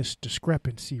having this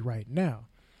discrepancy right now.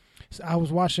 So I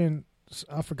was watching,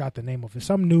 I forgot the name of it,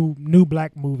 some new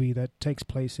black movie that takes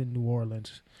place in New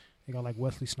Orleans. They got like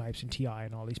Wesley Snipes and T.I.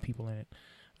 and all these people in it.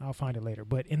 I'll find it later.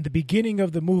 But in the beginning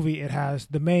of the movie, it has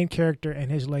the main character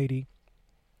and his lady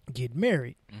get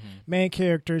married. Mm-hmm. Main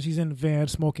characters, he's in the van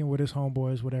smoking with his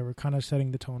homeboys, whatever, kind of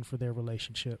setting the tone for their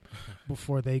relationship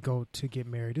before they go to get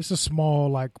married. It's a small,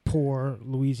 like, poor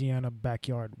Louisiana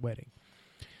backyard wedding.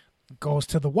 Goes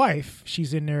to the wife.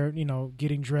 She's in there,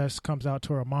 getting dressed, comes out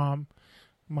to her mom.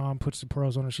 Mom puts the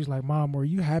pearls on her. She's like, Mom, were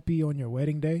you happy on your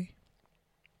wedding day?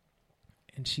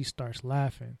 And she starts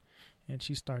laughing. And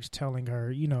she starts telling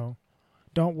her,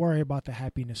 don't worry about the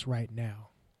happiness right now.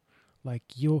 Like,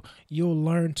 you'll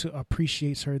learn to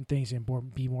appreciate certain things and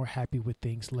be more happy with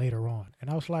things later on. And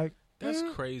I was like, that's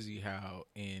crazy how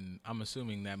I'm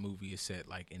assuming that movie is set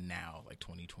like in now, like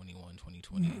 2021,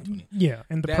 2020. 20. Yeah,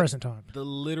 in the present time. The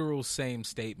literal same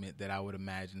statement that I would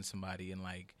imagine somebody in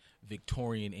like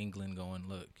Victorian England going,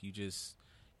 look, you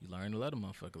learn to love a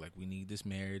motherfucker. Like, we need this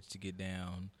marriage to get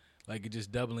down. Like, it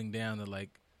just doubling down to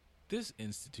like this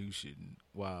institution,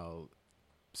 while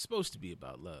supposed to be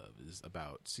about love, is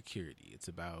about security. It's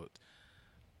about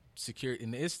security,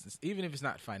 and even if it's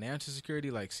not financial security,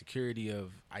 like security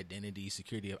of identity,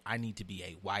 security of I need to be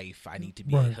a wife, I need to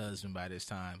be a husband by this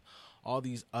time, all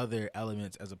these other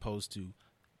elements, as opposed to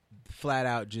flat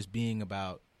out just being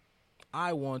about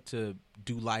I want to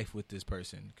do life with this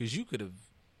person. Because you could have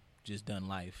just done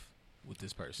life with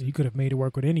this person. You could have made it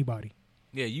work with anybody.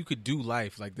 Yeah, you could do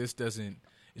life. Like, this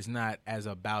it's not as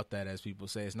about that as people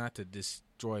say. It's not to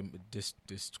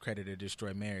discredit or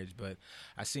destroy marriage, but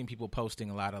I've seen people posting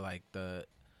a lot of like the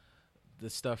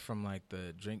stuff from like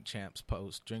the Drink Champs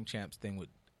thing with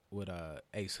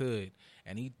Ace Hood,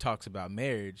 and he talks about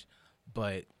marriage,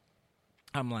 but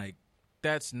I'm like,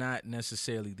 that's not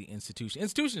necessarily the institution.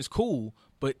 Institution is cool,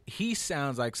 but he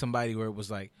sounds like somebody where it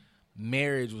was like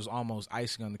marriage was almost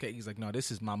icing on the cake. He's like, no,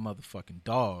 this is my motherfucking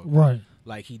dog. Right.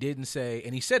 Like, he didn't say,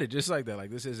 and he said it just like that. Like,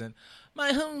 this isn't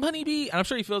my honeybee. And I'm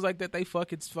sure he feels like that they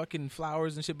fuck its fucking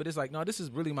flowers and shit, but it's like, no, this is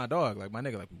really my dog. Like, my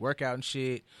nigga, like, we work out and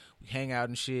shit. We hang out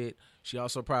and shit. She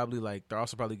also probably, like, they're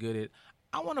also probably good at,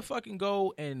 I want to fucking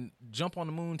go and jump on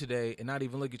the moon today and not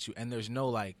even look at you. And there's no,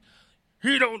 like,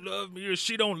 he don't love me or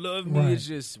she don't love me. Right. It's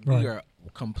just, we are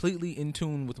completely in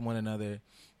tune with one another.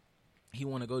 He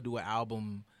want to go do an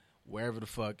album wherever the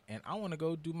fuck, and I want to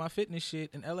go do my fitness shit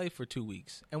in LA for 2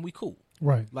 weeks, and we cool.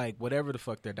 Right. Like, whatever the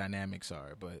fuck their dynamics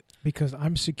are, but because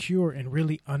I'm secure in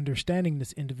really understanding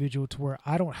this individual to where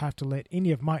I don't have to let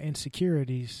any of my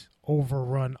insecurities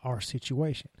overrun our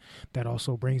situation. That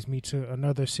also brings me to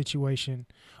another situation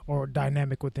or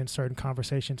dynamic within certain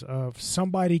conversations of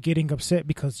somebody getting upset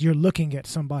because you're looking at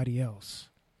somebody else.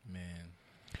 Man.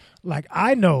 Like,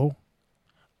 I know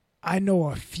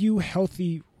a few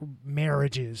healthy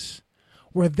marriages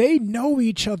where they know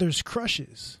each other's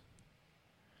crushes.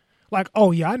 Like,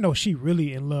 oh yeah, I know she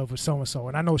really in love with so-and-so,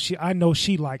 and I know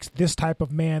she likes this type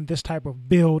of man, this type of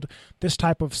build, this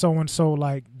type of so-and-so.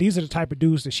 Like, these are the type of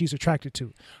dudes that she's attracted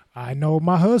to. I know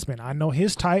my husband. I know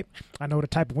his type. I know the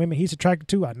type of women he's attracted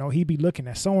to. I know he be looking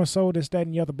at so-and-so, this, that,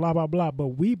 and the other, blah, blah, blah. But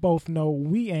we both know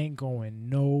we ain't going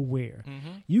nowhere.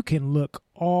 Mm-hmm. You can look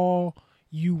all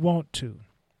you want to.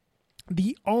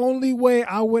 The only way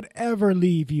I would ever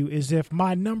leave you is if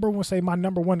my number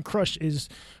one crush is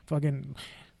fucking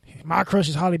My crush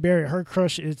is Halle Berry. Her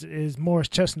crush is Morris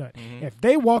Chestnut. Mm-hmm. If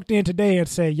they walked in today and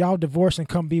said, y'all divorce and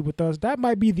come be with us, that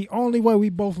might be the only way we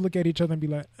both look at each other and be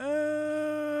like,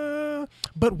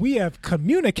 But we have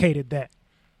communicated that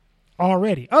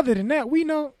already. Other than that, we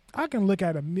know I can look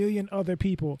at a million other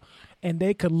people and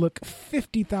they could look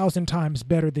 50,000 times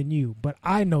better than you. But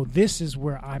I know this is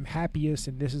where I'm happiest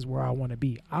and this is where I want to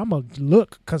be. I'm a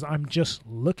look because I'm just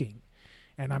looking.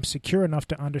 And I'm secure enough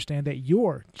to understand that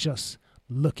you're just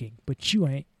looking, but you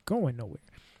ain't going nowhere.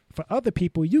 For other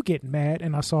people, you get mad,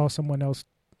 and I saw someone else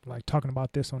like talking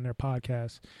about this on their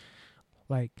podcast.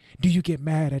 Like, do you get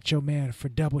mad at your man for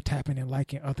double tapping and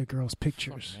liking other girls'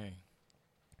 pictures? Okay.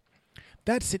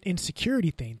 That's an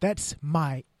insecurity thing. That's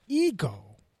my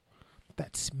ego.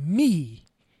 That's me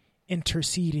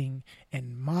interceding,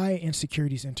 and my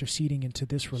insecurities interceding into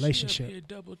this relationship. She up here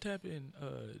double tapping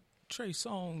Trey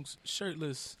Songz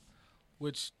shirtless,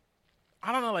 which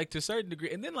I don't know, like to a certain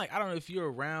degree. And then like I don't know if you're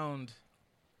around,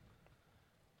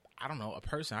 I don't know, a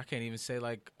person. I can't even say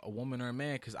like a woman or a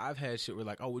man, because I've had shit where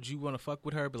like, oh, would you want to fuck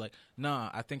with her? But like, nah,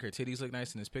 I think her titties look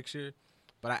nice in this picture.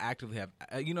 But I actively have,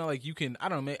 you know, like you can, I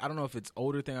don't know if it's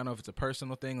older thing, I don't know if it's a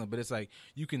personal thing, but it's like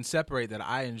you can separate that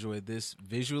I enjoy this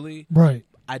visually. Right.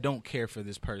 I don't care for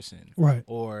this person. Right.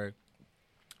 Or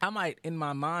I might in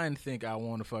my mind think I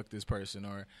want to fuck this person,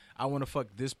 or I want to fuck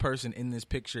this person in this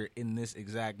picture in this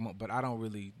exact moment, but I don't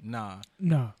really, nah.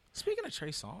 Speaking of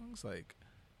Trey Songz, like,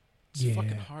 it's a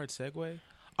fucking hard segue.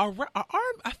 I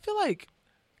feel like,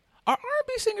 are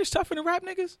R&B singers tougher than rap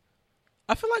niggas?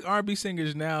 I feel like R&B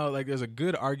singers now, like there's a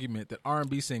good argument that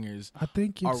R&B singers are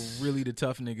really the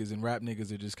tough niggas and rap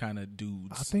niggas are just kind of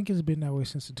dudes. I think it's been that way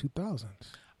since the 2000s.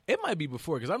 It might be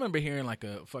before, because I remember hearing like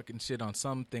a fucking shit on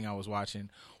something I was watching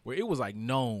where it was like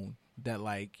known that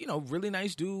like, you know, really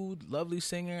nice dude, lovely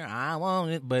singer, I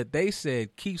want it, but they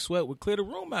said Keith Sweat would clear the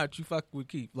room out, you fuck with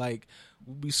Keith. Like,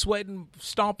 we'd be sweating,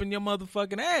 stomping your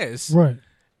motherfucking ass. Right.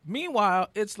 Meanwhile,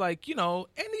 it's like, you know,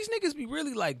 and these niggas be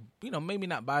really like, you know, maybe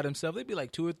not by themselves. They'd be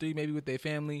like 2 or 3, maybe with their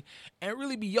family, and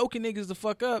really be yoking niggas the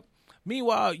fuck up.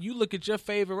 Meanwhile, you look at your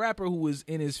favorite rapper who is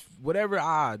in his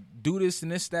whatever, do this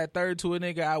and this, that, third to a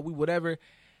nigga, we whatever,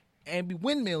 and be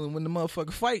windmilling when the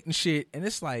motherfucker fight and shit. And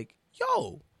it's like,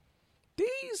 yo,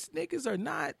 these niggas are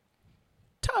not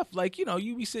tough. Like, you know,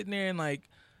 you be sitting there and like,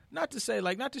 not to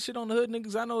shit on the hood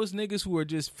niggas. I know it's niggas who are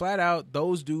just flat out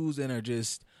those dudes and are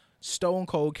just stone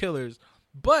cold killers.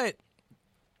 But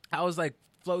I was like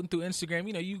floating through Instagram,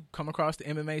 you know, you come across the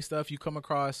MMA stuff, you come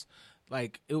across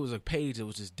like it was a page that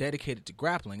was just dedicated to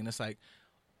grappling, and it's like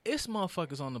it's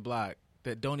motherfuckers on the block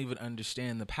that don't even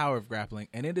understand the power of grappling,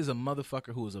 and it is a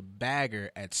motherfucker who is a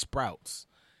bagger at Sprouts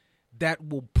that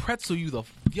will pretzel you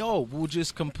will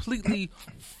just completely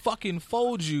fucking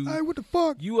fold you. Hey, what the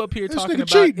fuck? You up here this talking about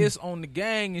cheating. It's on the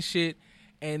gang and shit,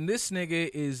 and this nigga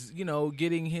is, you know,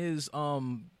 getting his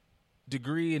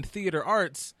degree in theater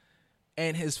arts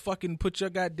and has fucking put your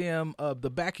goddamn the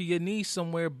back of your knee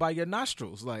somewhere by your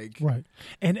nostrils, like. Right.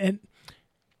 And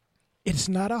it's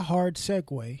not a hard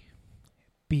segue,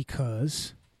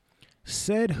 because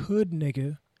said hood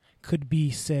nigga could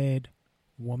be said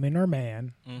woman or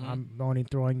man. Mm-hmm. I'm only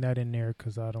throwing that in there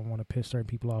because I don't want to piss certain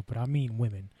people off, but I mean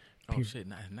women. Oh shit!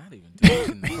 Not even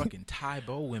the fucking Thai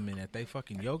bow women at they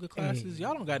fucking yoga classes.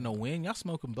 Y'all don't got no wind. Y'all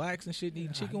smoking blacks and shit, and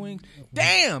eating chicken wings.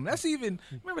 Damn, that's even.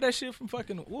 Remember that shit from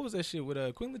fucking, what was that shit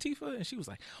with Queen Latifah? And she was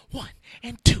like 1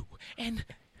 and 2 and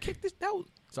kick this. That was,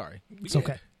 sorry. It's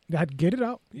okay. Got to get it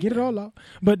out. Get it all out.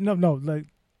 But no. Like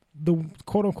the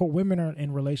quote unquote women are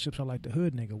in relationships are like the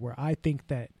hood nigga, where I think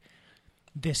that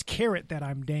this carrot that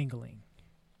I'm dangling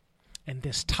and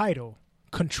this title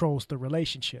controls the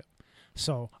relationship.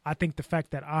 So I think the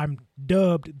fact that I'm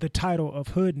dubbed the title of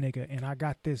hood nigga and I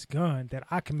got this gun that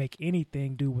I can make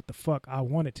anything do what the fuck I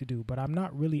want it to do, but I'm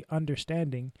not really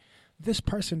understanding this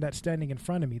person that's standing in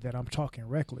front of me that I'm talking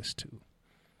reckless to.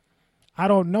 I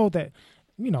don't know that,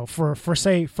 you know, for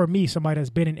me, somebody that's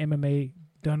been in MMA,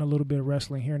 done a little bit of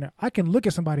wrestling here and there, I can look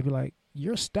at somebody and be like,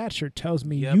 your stature tells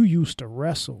me you used to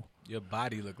wrestle. Your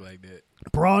body look like that.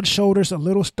 Broad shoulders, a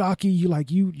little stocky,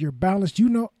 you're balanced, you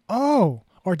know,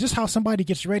 or just how somebody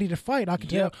gets ready to fight. I can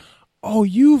tell, oh,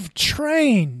 you've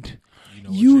trained.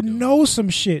 You know some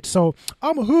shit. So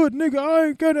I'm a hood nigga. I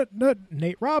ain't gonna.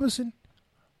 Nate Robinson.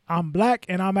 I'm black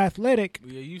and I'm athletic.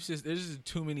 Yeah, there's just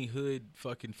too many hood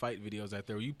fucking fight videos out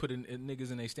there where you put in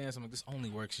niggas in their stance. I'm like, this only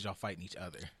works because y'all fighting each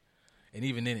other. And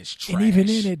even then it's trash. And even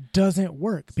then it doesn't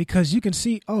work, because you can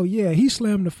see, oh yeah, he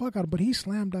slammed the fuck out of him, but he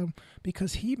slammed him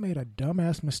because he made a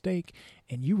dumbass mistake,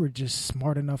 and you were just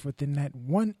smart enough within that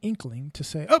one inkling to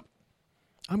say, oh,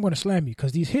 I'm going to slam you,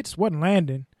 because these hits wasn't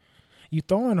landing. You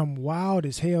throwing them wild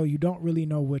as hell. You don't really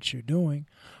know what you're doing,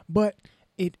 but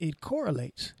it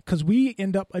correlates because we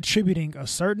end up attributing a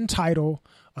certain title,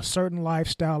 a certain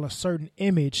lifestyle, a certain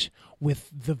image with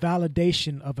the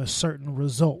validation of a certain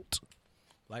result.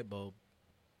 Light bulb.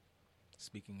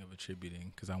 Speaking of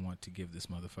attributing, because I want to give this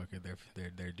motherfucker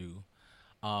their due.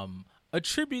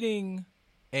 Attributing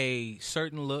a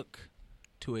certain look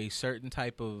to a certain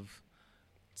type of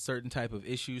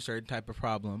issue, certain type of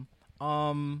problem.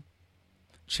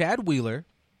 Chad Wheeler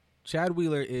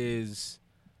is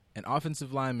an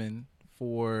offensive lineman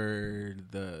for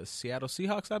the Seattle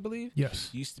Seahawks, I believe. Yes.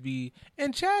 Used to be.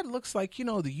 And Chad looks like,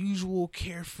 the usual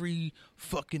carefree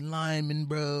fucking lineman,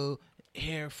 bro.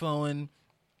 Hair flowing.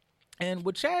 And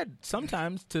what Chad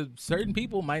sometimes to certain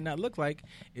people might not look like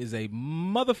is a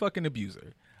motherfucking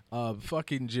abuser.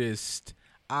 Fucking just,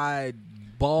 I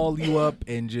ball you up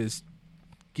and just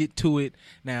get to it.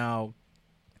 Now,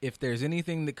 if there's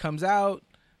anything that comes out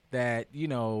that,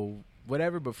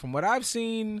 whatever, but from what I've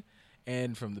seen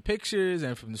and from the pictures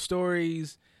and from the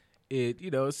stories, it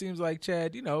seems like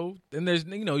Chad, and there's,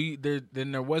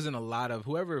 then there wasn't a lot of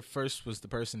whoever first was the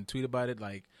person to tweet about it,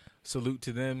 like, salute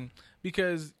to them,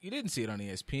 because you didn't see it on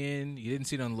ESPN. You didn't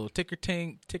see it on the little ticker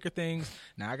things.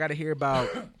 Now I got to hear about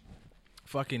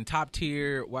fucking top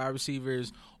tier wide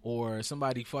receivers or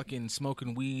somebody fucking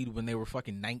smoking weed when they were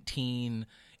fucking 19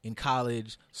 in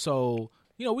college. So,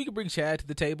 we could bring Chad to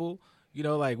the table.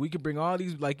 We could bring all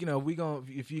these,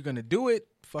 if you're going to do it,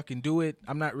 fucking do it.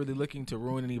 I'm not really looking to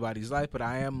ruin anybody's life, but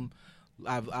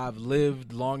I've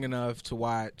lived long enough to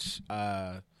watch,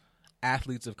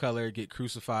 athletes of color get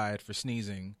crucified for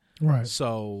sneezing. Right.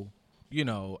 So,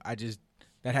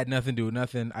 that had nothing to do with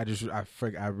nothing. I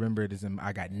remember it as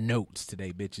I got notes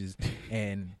today, bitches.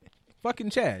 And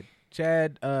fucking Chad,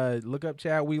 look up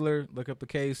Chad Wheeler, look up the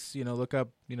case, look up,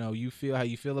 you feel how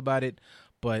you feel about it.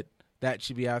 But that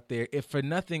should be out there. If for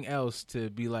nothing else, to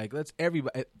be like, let's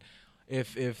everybody,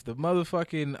 if the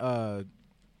motherfucking,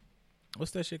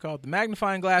 what's that shit called? The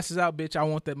magnifying glass is out, bitch. I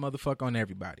want that motherfucker on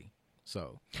everybody.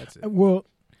 So that's it. Well,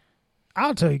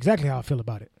 I'll tell you exactly how I feel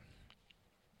about it.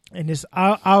 And this,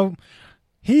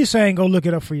 he's saying go look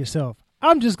it up for yourself.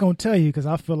 I'm just going to tell you because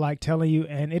I feel like telling you,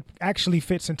 and it actually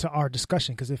fits into our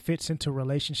discussion because it fits into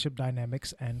relationship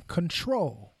dynamics and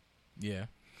control. Yeah.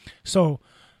 So,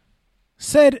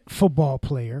 said football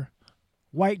player,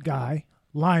 white guy,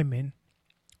 lineman,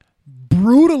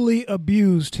 brutally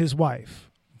abused his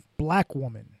wife, black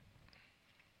woman.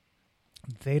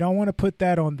 They don't want to put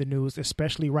that on the news,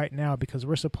 especially right now, because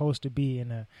we're supposed to be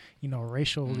in a,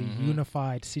 racially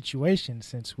unified situation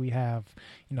since we have,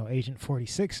 Agent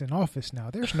 46 in office now.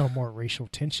 There's no more racial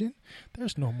tension.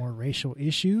 There's no more racial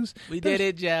issues. We did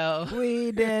it, Joe.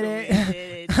 We did it. We did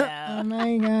it, Joe. Oh,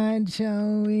 my God,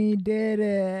 Joe, we did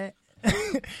it.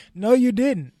 No, you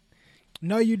didn't.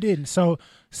 No, you didn't. So,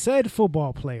 said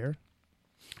football player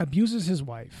abuses his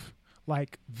wife,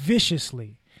 like,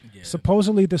 viciously. Yeah.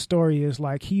 Supposedly the story is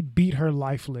like he beat her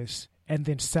lifeless and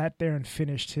then sat there and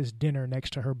finished his dinner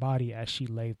next to her body as she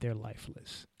laid there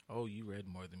lifeless. Oh, you read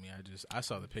more than me. I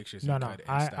saw the pictures. No,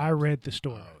 I read the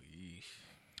story. Oh, yeesh.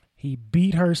 He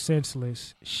beat her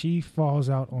senseless. She falls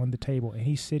out on the table and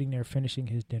he's sitting there finishing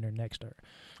his dinner next to her.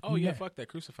 Oh, yeah, fuck that.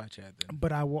 Crucify Chad then.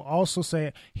 But I will also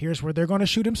say, here's where they're going to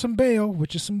shoot him some bail,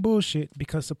 which is some bullshit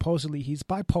because supposedly he's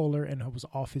bipolar and was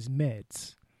off his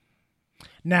meds.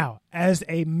 Now, as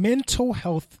a mental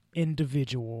health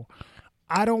individual,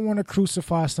 I don't want to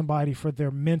crucify somebody for their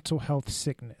mental health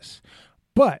sickness.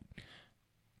 But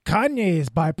Kanye is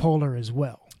bipolar as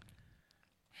well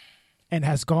and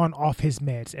has gone off his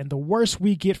meds. And the worst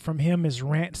we get from him is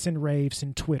rants and raves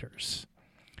and Twitters.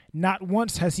 Not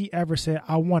once has he ever said,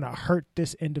 I want to hurt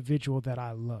this individual that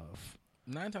I love.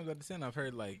 9 times out of 10, I've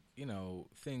heard,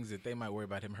 things that they might worry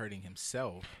about him hurting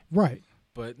himself. Right.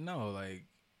 But no,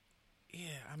 yeah,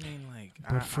 I mean,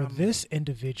 But for this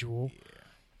individual,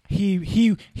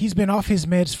 he's been off his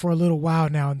meds for a little while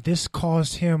now, and this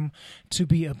caused him to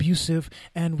be abusive.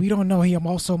 And we don't know, he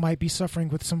also might be suffering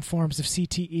with some forms of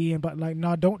CTE.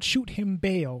 No, don't shoot him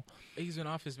bail. He's been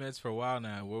off his meds for a while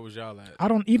now. Where was y'all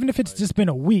at? Even if it's just been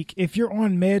a week, if you're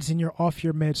on meds and you're off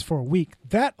your meds for a week,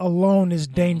 that alone is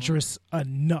dangerous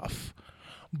enough.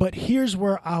 But here's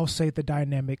where I'll say the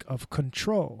dynamic of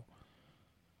control.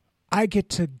 I get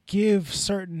to give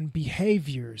certain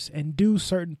behaviors and do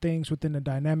certain things within the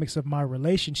dynamics of my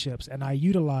relationships, and I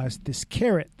utilize this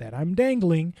carrot that I'm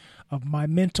dangling of my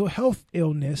mental health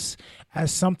illness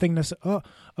as something that's,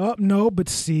 no, but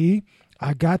see,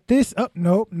 I got this. Oh,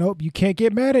 nope. You can't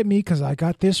get mad at me because I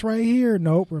got this right here.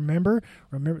 Nope. Remember,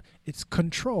 it's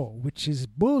control, which is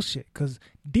bullshit. Because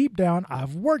deep down,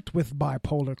 I've worked with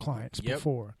bipolar clients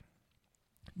before.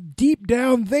 Deep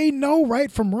down, they know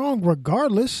right from wrong,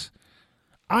 regardless.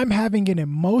 I'm having an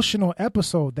emotional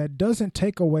episode that doesn't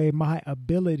take away my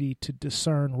ability to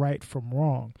discern right from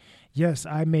wrong. Yes,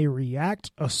 I may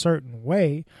react a certain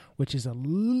way, which is a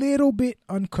little bit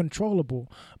uncontrollable,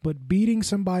 but beating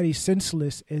somebody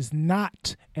senseless is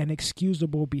not an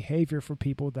excusable behavior for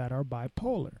people that are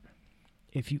bipolar.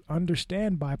 If you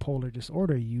understand bipolar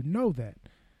disorder, you know that.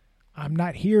 I'm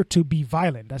not here to be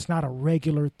violent. That's not a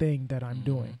regular thing that I'm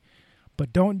doing.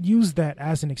 But don't use that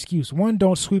as an excuse. One,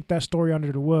 don't sweep that story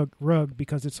under the rug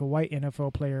because it's a white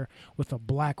NFL player with a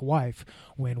black wife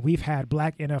when we've had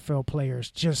black NFL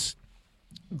players just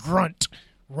grunt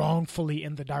wrongfully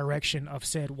in the direction of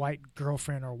said white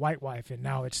girlfriend or white wife, and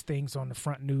now it's things on the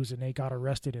front news and they got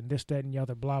arrested and this, that, and the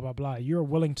other, blah, blah, blah. You're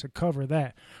willing to cover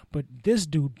that. But this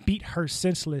dude beat her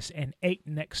senseless and ate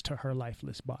next to her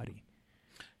lifeless body.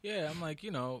 Yeah, I'm like,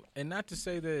 and not to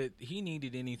say that he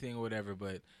needed anything or whatever,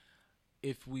 but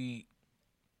if you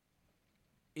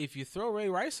throw Ray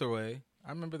Rice away, I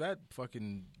remember that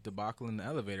fucking debacle in the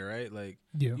elevator, right? Like,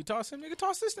 you toss him, nigga,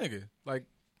 toss this nigga. Like,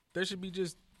 there should be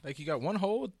just, like, you got one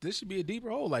hole, this should be a deeper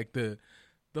hole. Like, the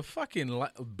fucking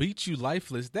beat you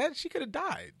lifeless, that she could have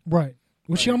died. Right.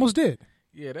 Well, she almost did.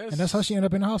 Yeah, and that's how she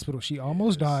ended up in the hospital. She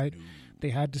almost died. They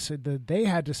had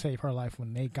to save her life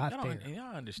when they got there. And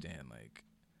y'all understand,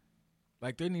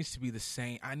 like there needs to be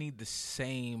I need the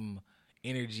same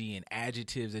energy and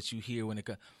adjectives that you hear when it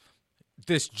comes.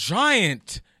 This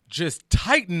giant, just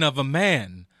titan of a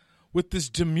man with this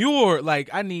demure,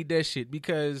 like, I need that shit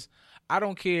because I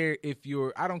don't care if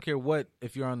you're on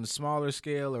the smaller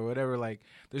scale or whatever. Like,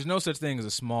 there's no such thing as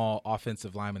a small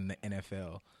offensive lineman in the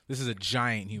NFL. This is a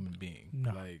giant human being.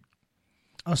 No. Like,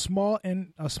 a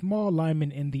small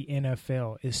lineman in the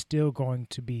NFL is still going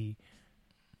to be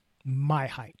my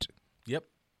height. Yep.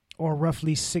 Or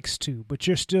roughly 6'2", but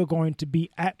you're still going to be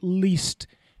at least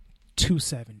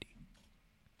 270.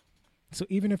 So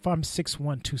even if I'm 6'1",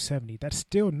 270, that's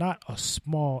still not a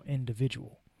small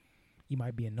individual. You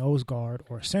might be a nose guard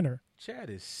or a center.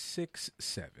 Chad is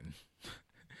 6'7".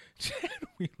 Chad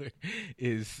Wheeler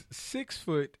is 6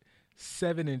 foot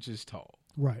 7 inches tall.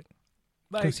 Right.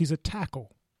 Because he's a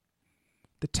tackle.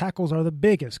 The tackles are the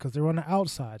biggest because they're on the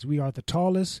outsides. We are the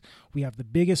tallest. We have the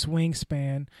biggest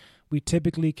wingspan. We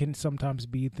typically can sometimes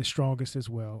be the strongest as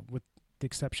well, with the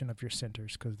exception of your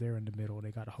centers because they're in the middle.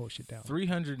 They got to hold shit down.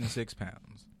 306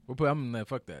 pounds.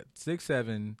 Fuck that.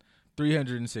 6'7",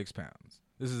 306 pounds.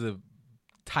 This is a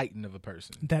titan of a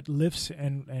person. That lifts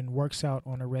and works out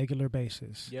on a regular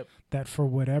basis. Yep. That for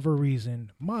whatever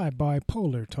reason, my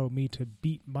bipolar told me to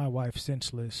beat my wife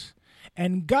senseless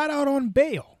and got out on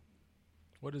bail.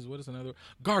 What is another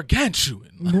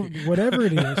gargantuan? Whatever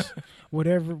it is,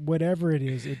 whatever it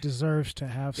is, it deserves to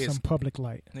have some public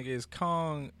light. Nigga, it's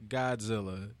Kong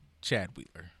Godzilla Chad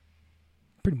Wheeler.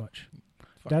 Pretty much.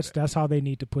 That's how they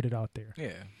need to put it out there.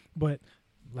 Yeah. But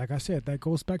like I said, that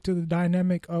goes back to the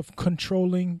dynamic of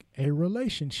controlling a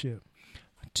relationship.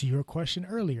 To your question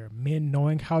earlier, men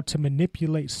knowing how to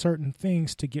manipulate certain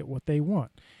things to get what they want.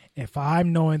 If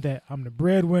I'm knowing that I'm the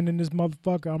breadwinner in this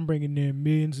motherfucker, I'm bringing in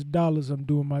millions of dollars, I'm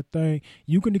doing my thing,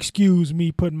 you can excuse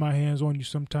me putting my hands on you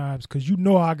sometimes because you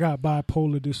know I got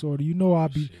bipolar disorder. You know I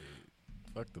be... Shit.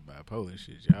 Fuck the bipolar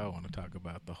shit. Y'all want to talk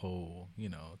about the whole,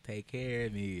 take care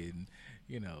of me and,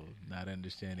 not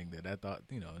understanding that I thought,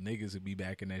 niggas would be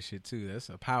back in that shit too. That's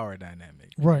a power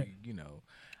dynamic. Right.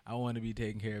 I want to be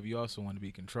taken care of. You also want to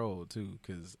be controlled too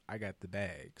because I got the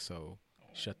bag. So...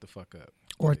 shut the fuck up.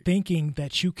 Or thinking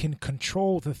that you can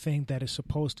control the thing that is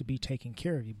supposed to be taking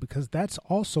care of you, because that's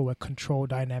also a control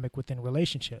dynamic within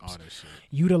relationships. All that shit.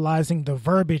 Utilizing the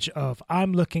verbiage of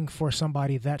I'm looking for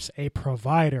somebody that's a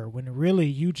provider when really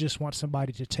you just want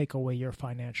somebody to take away your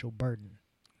financial burden.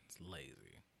 It's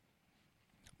lazy.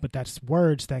 But that's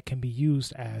words that can be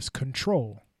used as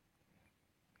control.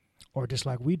 Or just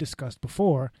like we discussed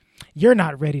before, you're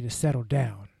not ready to settle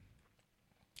down.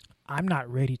 I'm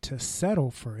not ready to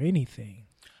settle for anything.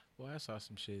 Well, I saw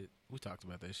some shit. We talked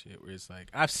about that shit where it's like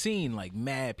I've seen like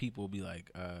mad people be like,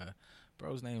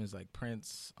 bro's name is like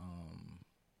Prince.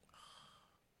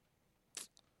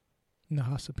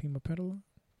 Nahasa Pima-Petala?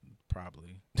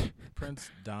 Probably.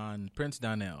 Prince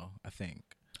Donnell, I think.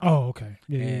 Oh, okay.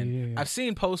 Yeah. I've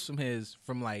seen posts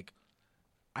from like,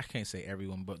 I can't say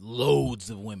everyone, but loads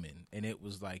of women. And it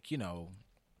was like,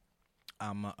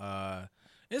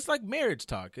 It's like marriage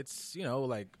talk. It's, you know,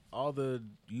 like all the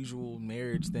usual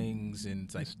marriage things, and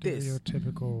it's like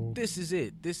stereotypical. This is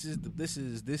it. This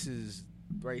is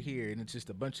right here, and it's just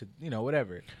a bunch of, you know,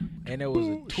 whatever. And there was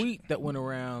a tweet that went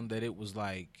around that it was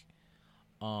like,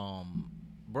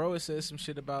 bro, it says some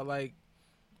shit about like,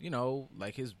 you know,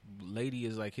 like his lady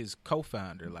is like his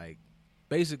co-founder, like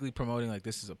basically promoting like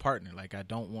this is a partner. Like I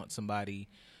don't want somebody,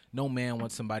 no man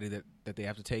wants somebody that they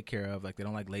have to take care of. Like they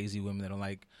don't like lazy women. They don't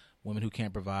like women who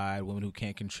can't provide, women who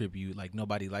can't contribute. Like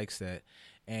nobody likes that.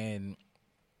 And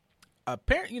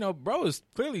apparently, you know, bro is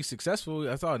clearly successful.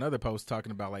 I saw another post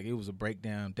talking about like it was a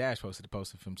breakdown. Dash posted a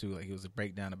post of him too. Like it was a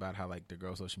breakdown about how like the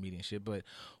girl social media and shit. But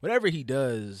whatever he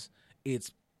does,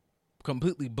 it's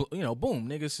completely, you know, boom,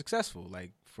 nigga's successful.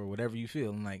 Like for whatever you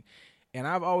feel. And like, and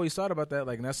I've always thought about that.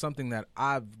 Like, and that's something that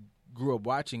I've grew up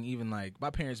watching. Even like my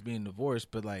parents being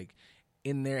divorced, but like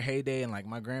in their heyday and like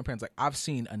my grandparents, like I've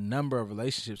seen a number of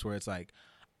relationships where it's like,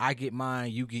 I get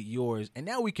mine, you get yours, and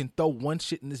now we can throw one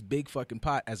shit in this big fucking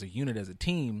pot as a unit, as a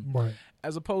team, right?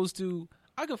 As opposed to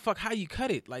I give a fuck how you cut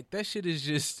it. Like that shit is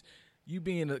just you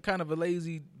being a kind of a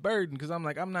lazy burden. Because I'm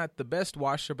like, I'm not the best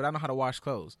washer, but I know how to wash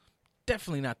clothes.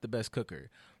 Definitely not the best cooker,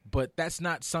 but that's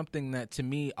not something that to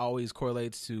me always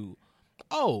correlates to,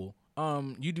 oh,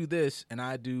 you do this and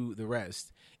I do the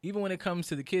rest. Even when it comes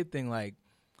to the kid thing, like,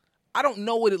 I don't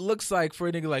know what it looks like for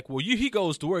a nigga like, well, he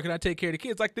goes to work and I take care of the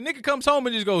kids. Like, the nigga comes home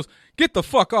and just goes, get the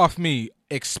fuck off me,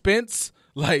 expense.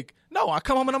 Like, no, I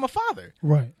come home and I'm a father.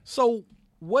 Right. So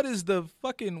what is the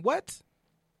fucking what?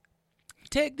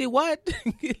 Take the what?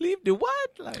 Leave the what?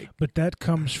 Like, but that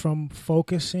comes from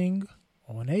focusing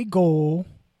on a goal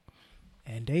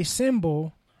and a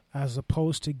symbol as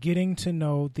opposed to getting to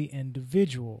know the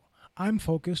individual. I'm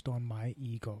focused on my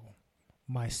ego,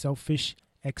 my selfish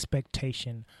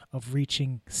expectation of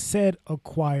reaching said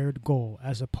acquired goal,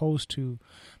 as opposed to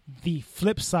the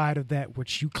flip side of that,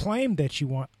 which you claim that you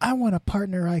want. I want a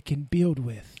partner I can build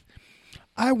with.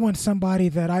 I want somebody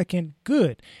that I can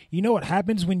good. You know what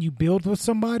happens when you build with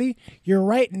somebody? You're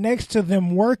right next to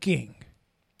them working.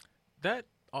 That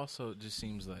also just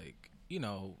seems like, you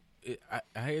know,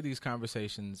 I hear these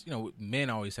conversations, you know, men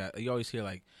always have, you always hear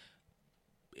like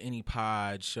any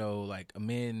pod show, like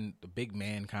the big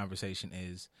man conversation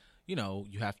is, you know,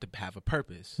 you have to have a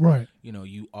purpose. Right. You know,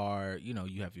 you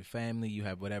have your family, you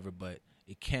have whatever, but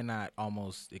it cannot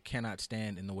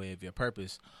stand in the way of your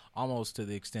purpose, almost to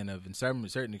the extent of in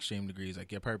certain extreme degrees,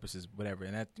 like your purpose is whatever.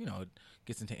 And that, you know, it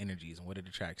gets into energies and what it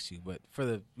attracts you. But for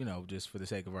the, you know, just for the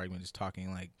sake of argument, just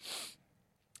talking, like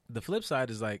the flip side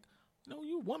is like, you know,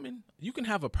 you a woman, you can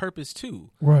have a purpose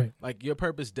too. Right. Like your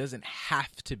purpose doesn't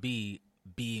have to be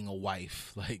being a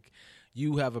wife. Like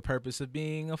you have a purpose of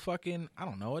being a fucking, I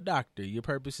don't know, a doctor. Your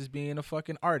purpose is being a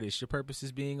fucking artist. Your purpose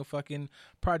is being a fucking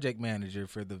project manager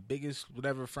for the biggest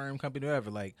whatever firm, company,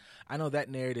 whatever. Like I know that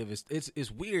narrative is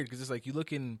it's weird because it's like you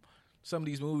look in some of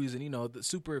these movies and, you know, the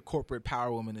super corporate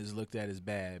power woman is looked at as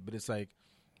bad, but it's like,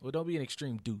 well, don't be an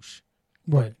extreme douche.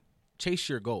 Right. But chase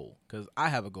your goal, because I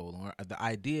have a goal. The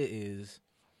idea is,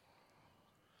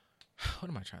 what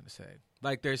am I trying to say?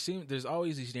 Like there's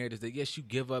always these narratives that yes, you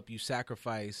give up, you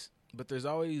sacrifice, but there's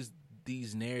always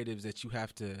these narratives that you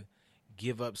have to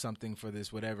give up something for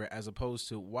this whatever, as opposed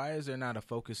to why is there not a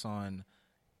focus on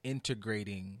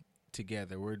integrating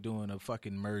together? We're doing a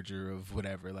fucking merger of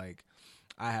whatever. Like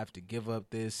I have to give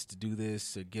up this to do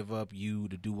this, or give up you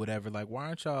to do whatever. Like why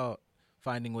aren't y'all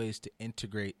finding ways to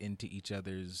integrate into each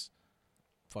other's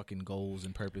fucking goals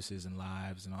and purposes and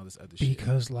lives and all this other shit?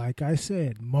 Because like I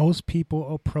said, most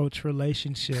people approach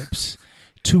relationships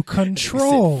to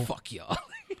control. Said, fuck y'all.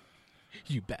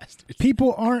 You bastards.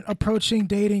 People aren't approaching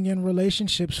dating and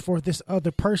relationships for this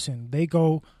other person. They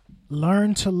go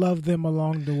learn to love them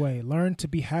along the way, learn to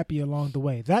be happy along the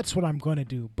way. That's what I'm going to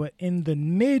do. But in the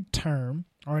midterm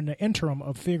or in the interim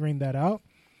of figuring that out,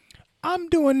 I'm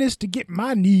doing this to get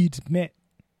my needs met.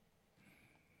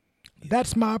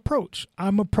 That's my approach.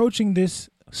 I'm approaching this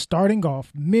starting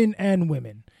off, men and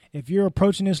women. If you're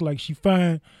approaching this like she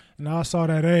fine and I saw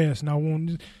that ass and I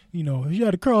wanted, you know, she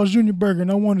had a Carl's Jr. burger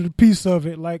and I wanted a piece of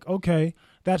it, like, okay,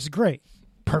 that's great.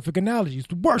 Perfect analogy. It's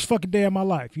the worst fucking day of my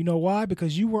life. You know why?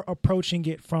 Because you were approaching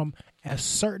it from a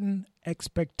certain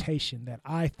expectation that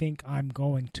I think I'm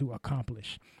going to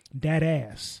accomplish. That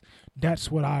ass.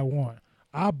 That's what I want.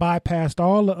 I bypassed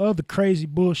all the other crazy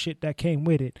bullshit that came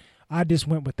with it. I just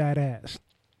went with that ass.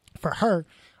 For her,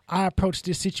 I approached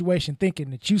this situation thinking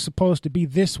that you're supposed to be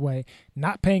this way,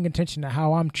 not paying attention to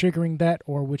how I'm triggering that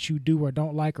or what you do or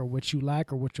don't like or what you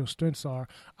like or what your strengths are.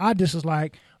 I just was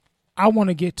like, I want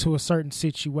to get to a certain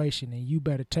situation and you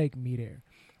better take me there.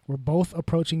 We're both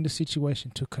approaching the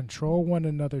situation to control one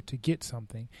another to get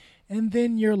something. And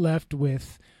then you're left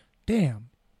with, damn,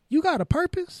 you got a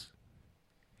purpose?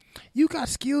 You got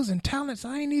skills and talents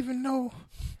I ain't even know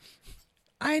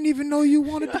you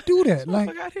wanted to do that.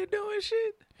 Like, out here doing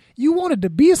shit. You wanted to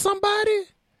be somebody?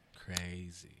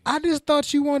 Crazy. I just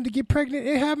thought you wanted to get pregnant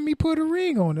and have me put a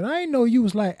ring on it. I didn't know you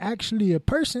was like actually a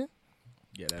person.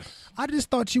 Yeah, I just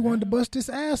thought you wanted to bust this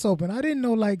ass open. I didn't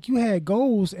know like you had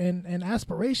goals and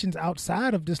aspirations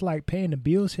outside of just like paying the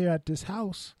bills here at this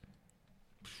house.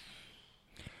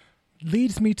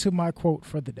 Leads me to my quote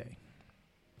for the day.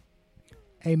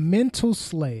 A mental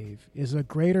slave is a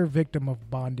greater victim of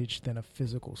bondage than a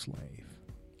physical slave.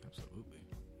 Absolutely.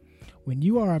 When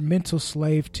you are a mental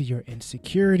slave to your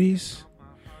insecurities,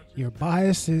 your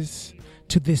biases,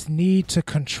 to this need to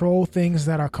control things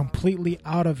that are completely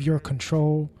out of your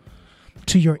control,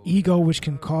 to your ego, which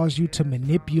can cause you to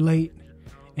manipulate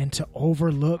and to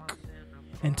overlook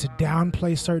and to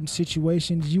downplay certain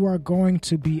situations, you are going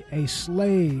to be a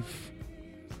slave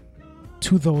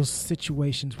to those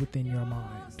situations within your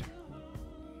mind.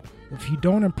 If you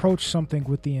don't approach something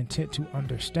with the intent to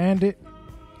understand it,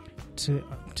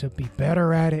 to be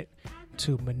better at it,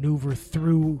 to maneuver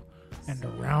through and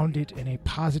around it in a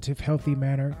positive, healthy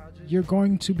manner, you're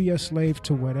going to be a slave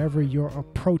to whatever your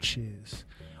approach is.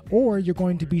 Or you're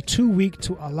going to be too weak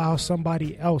to allow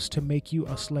somebody else to make you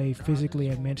a slave physically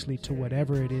and mentally to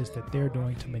whatever it is that they're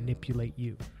doing to manipulate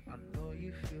you.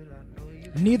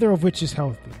 Neither of which is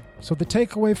healthy. So the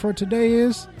takeaway for today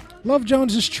is Love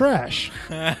Jones is trash.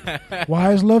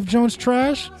 Why is Love Jones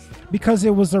trash? Because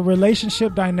it was a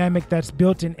relationship dynamic that's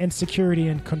built in insecurity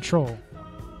and control.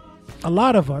 A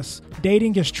lot of us,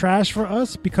 dating is trash for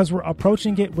us because we're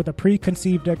approaching it with a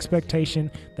preconceived expectation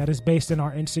that is based in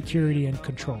our insecurity and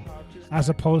control, as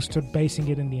opposed to basing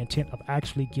it in the intent of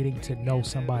actually getting to know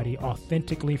somebody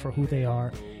authentically for who they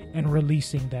are and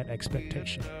releasing that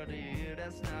expectation.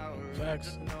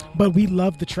 Facts. But we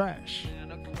love the trash.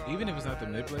 Even if it's not the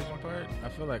manipulation part, I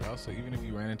feel like also even if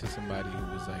you ran into somebody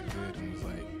who was like good and was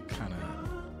like kind of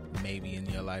maybe in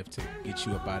your life to get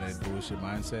you up out of that bullshit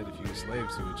mindset, if you're a slave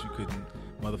to it, you couldn't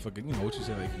motherfucking, you know what you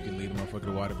said, like you can lead a motherfucker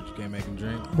to water but you can't make him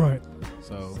drink. Right.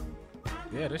 So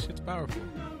yeah, that shit's powerful.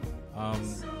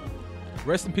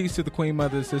 Rest in peace to the Queen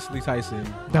Mother, Cicely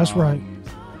Tyson. That's right.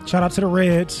 Shout out to the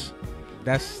Reds.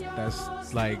 That's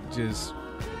like just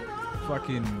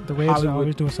fucking the Reds Hollywood, are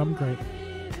always doing something great.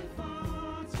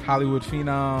 Hollywood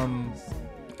phenom,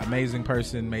 amazing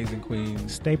person, amazing queen,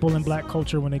 staple in black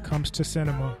culture when it comes to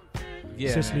cinema.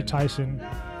 Yeah, Cicely Tyson.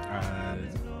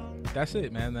 That's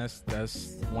it, man. That's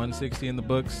 160 in the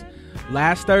books.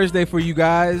 Last Thursday for you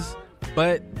guys,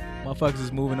 but motherfuckers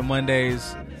is moving to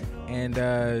Mondays, and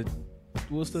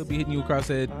we'll still be hitting you across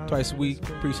the head twice a week.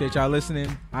 Appreciate y'all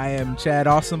listening. I am Chad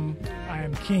Awesome. I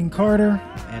am King Carter.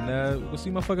 And we'll see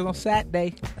motherfuckers on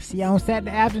Saturday. See y'all on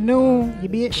Saturday afternoon, you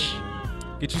bitch.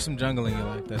 Get you some jungle in your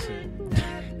life. That's it.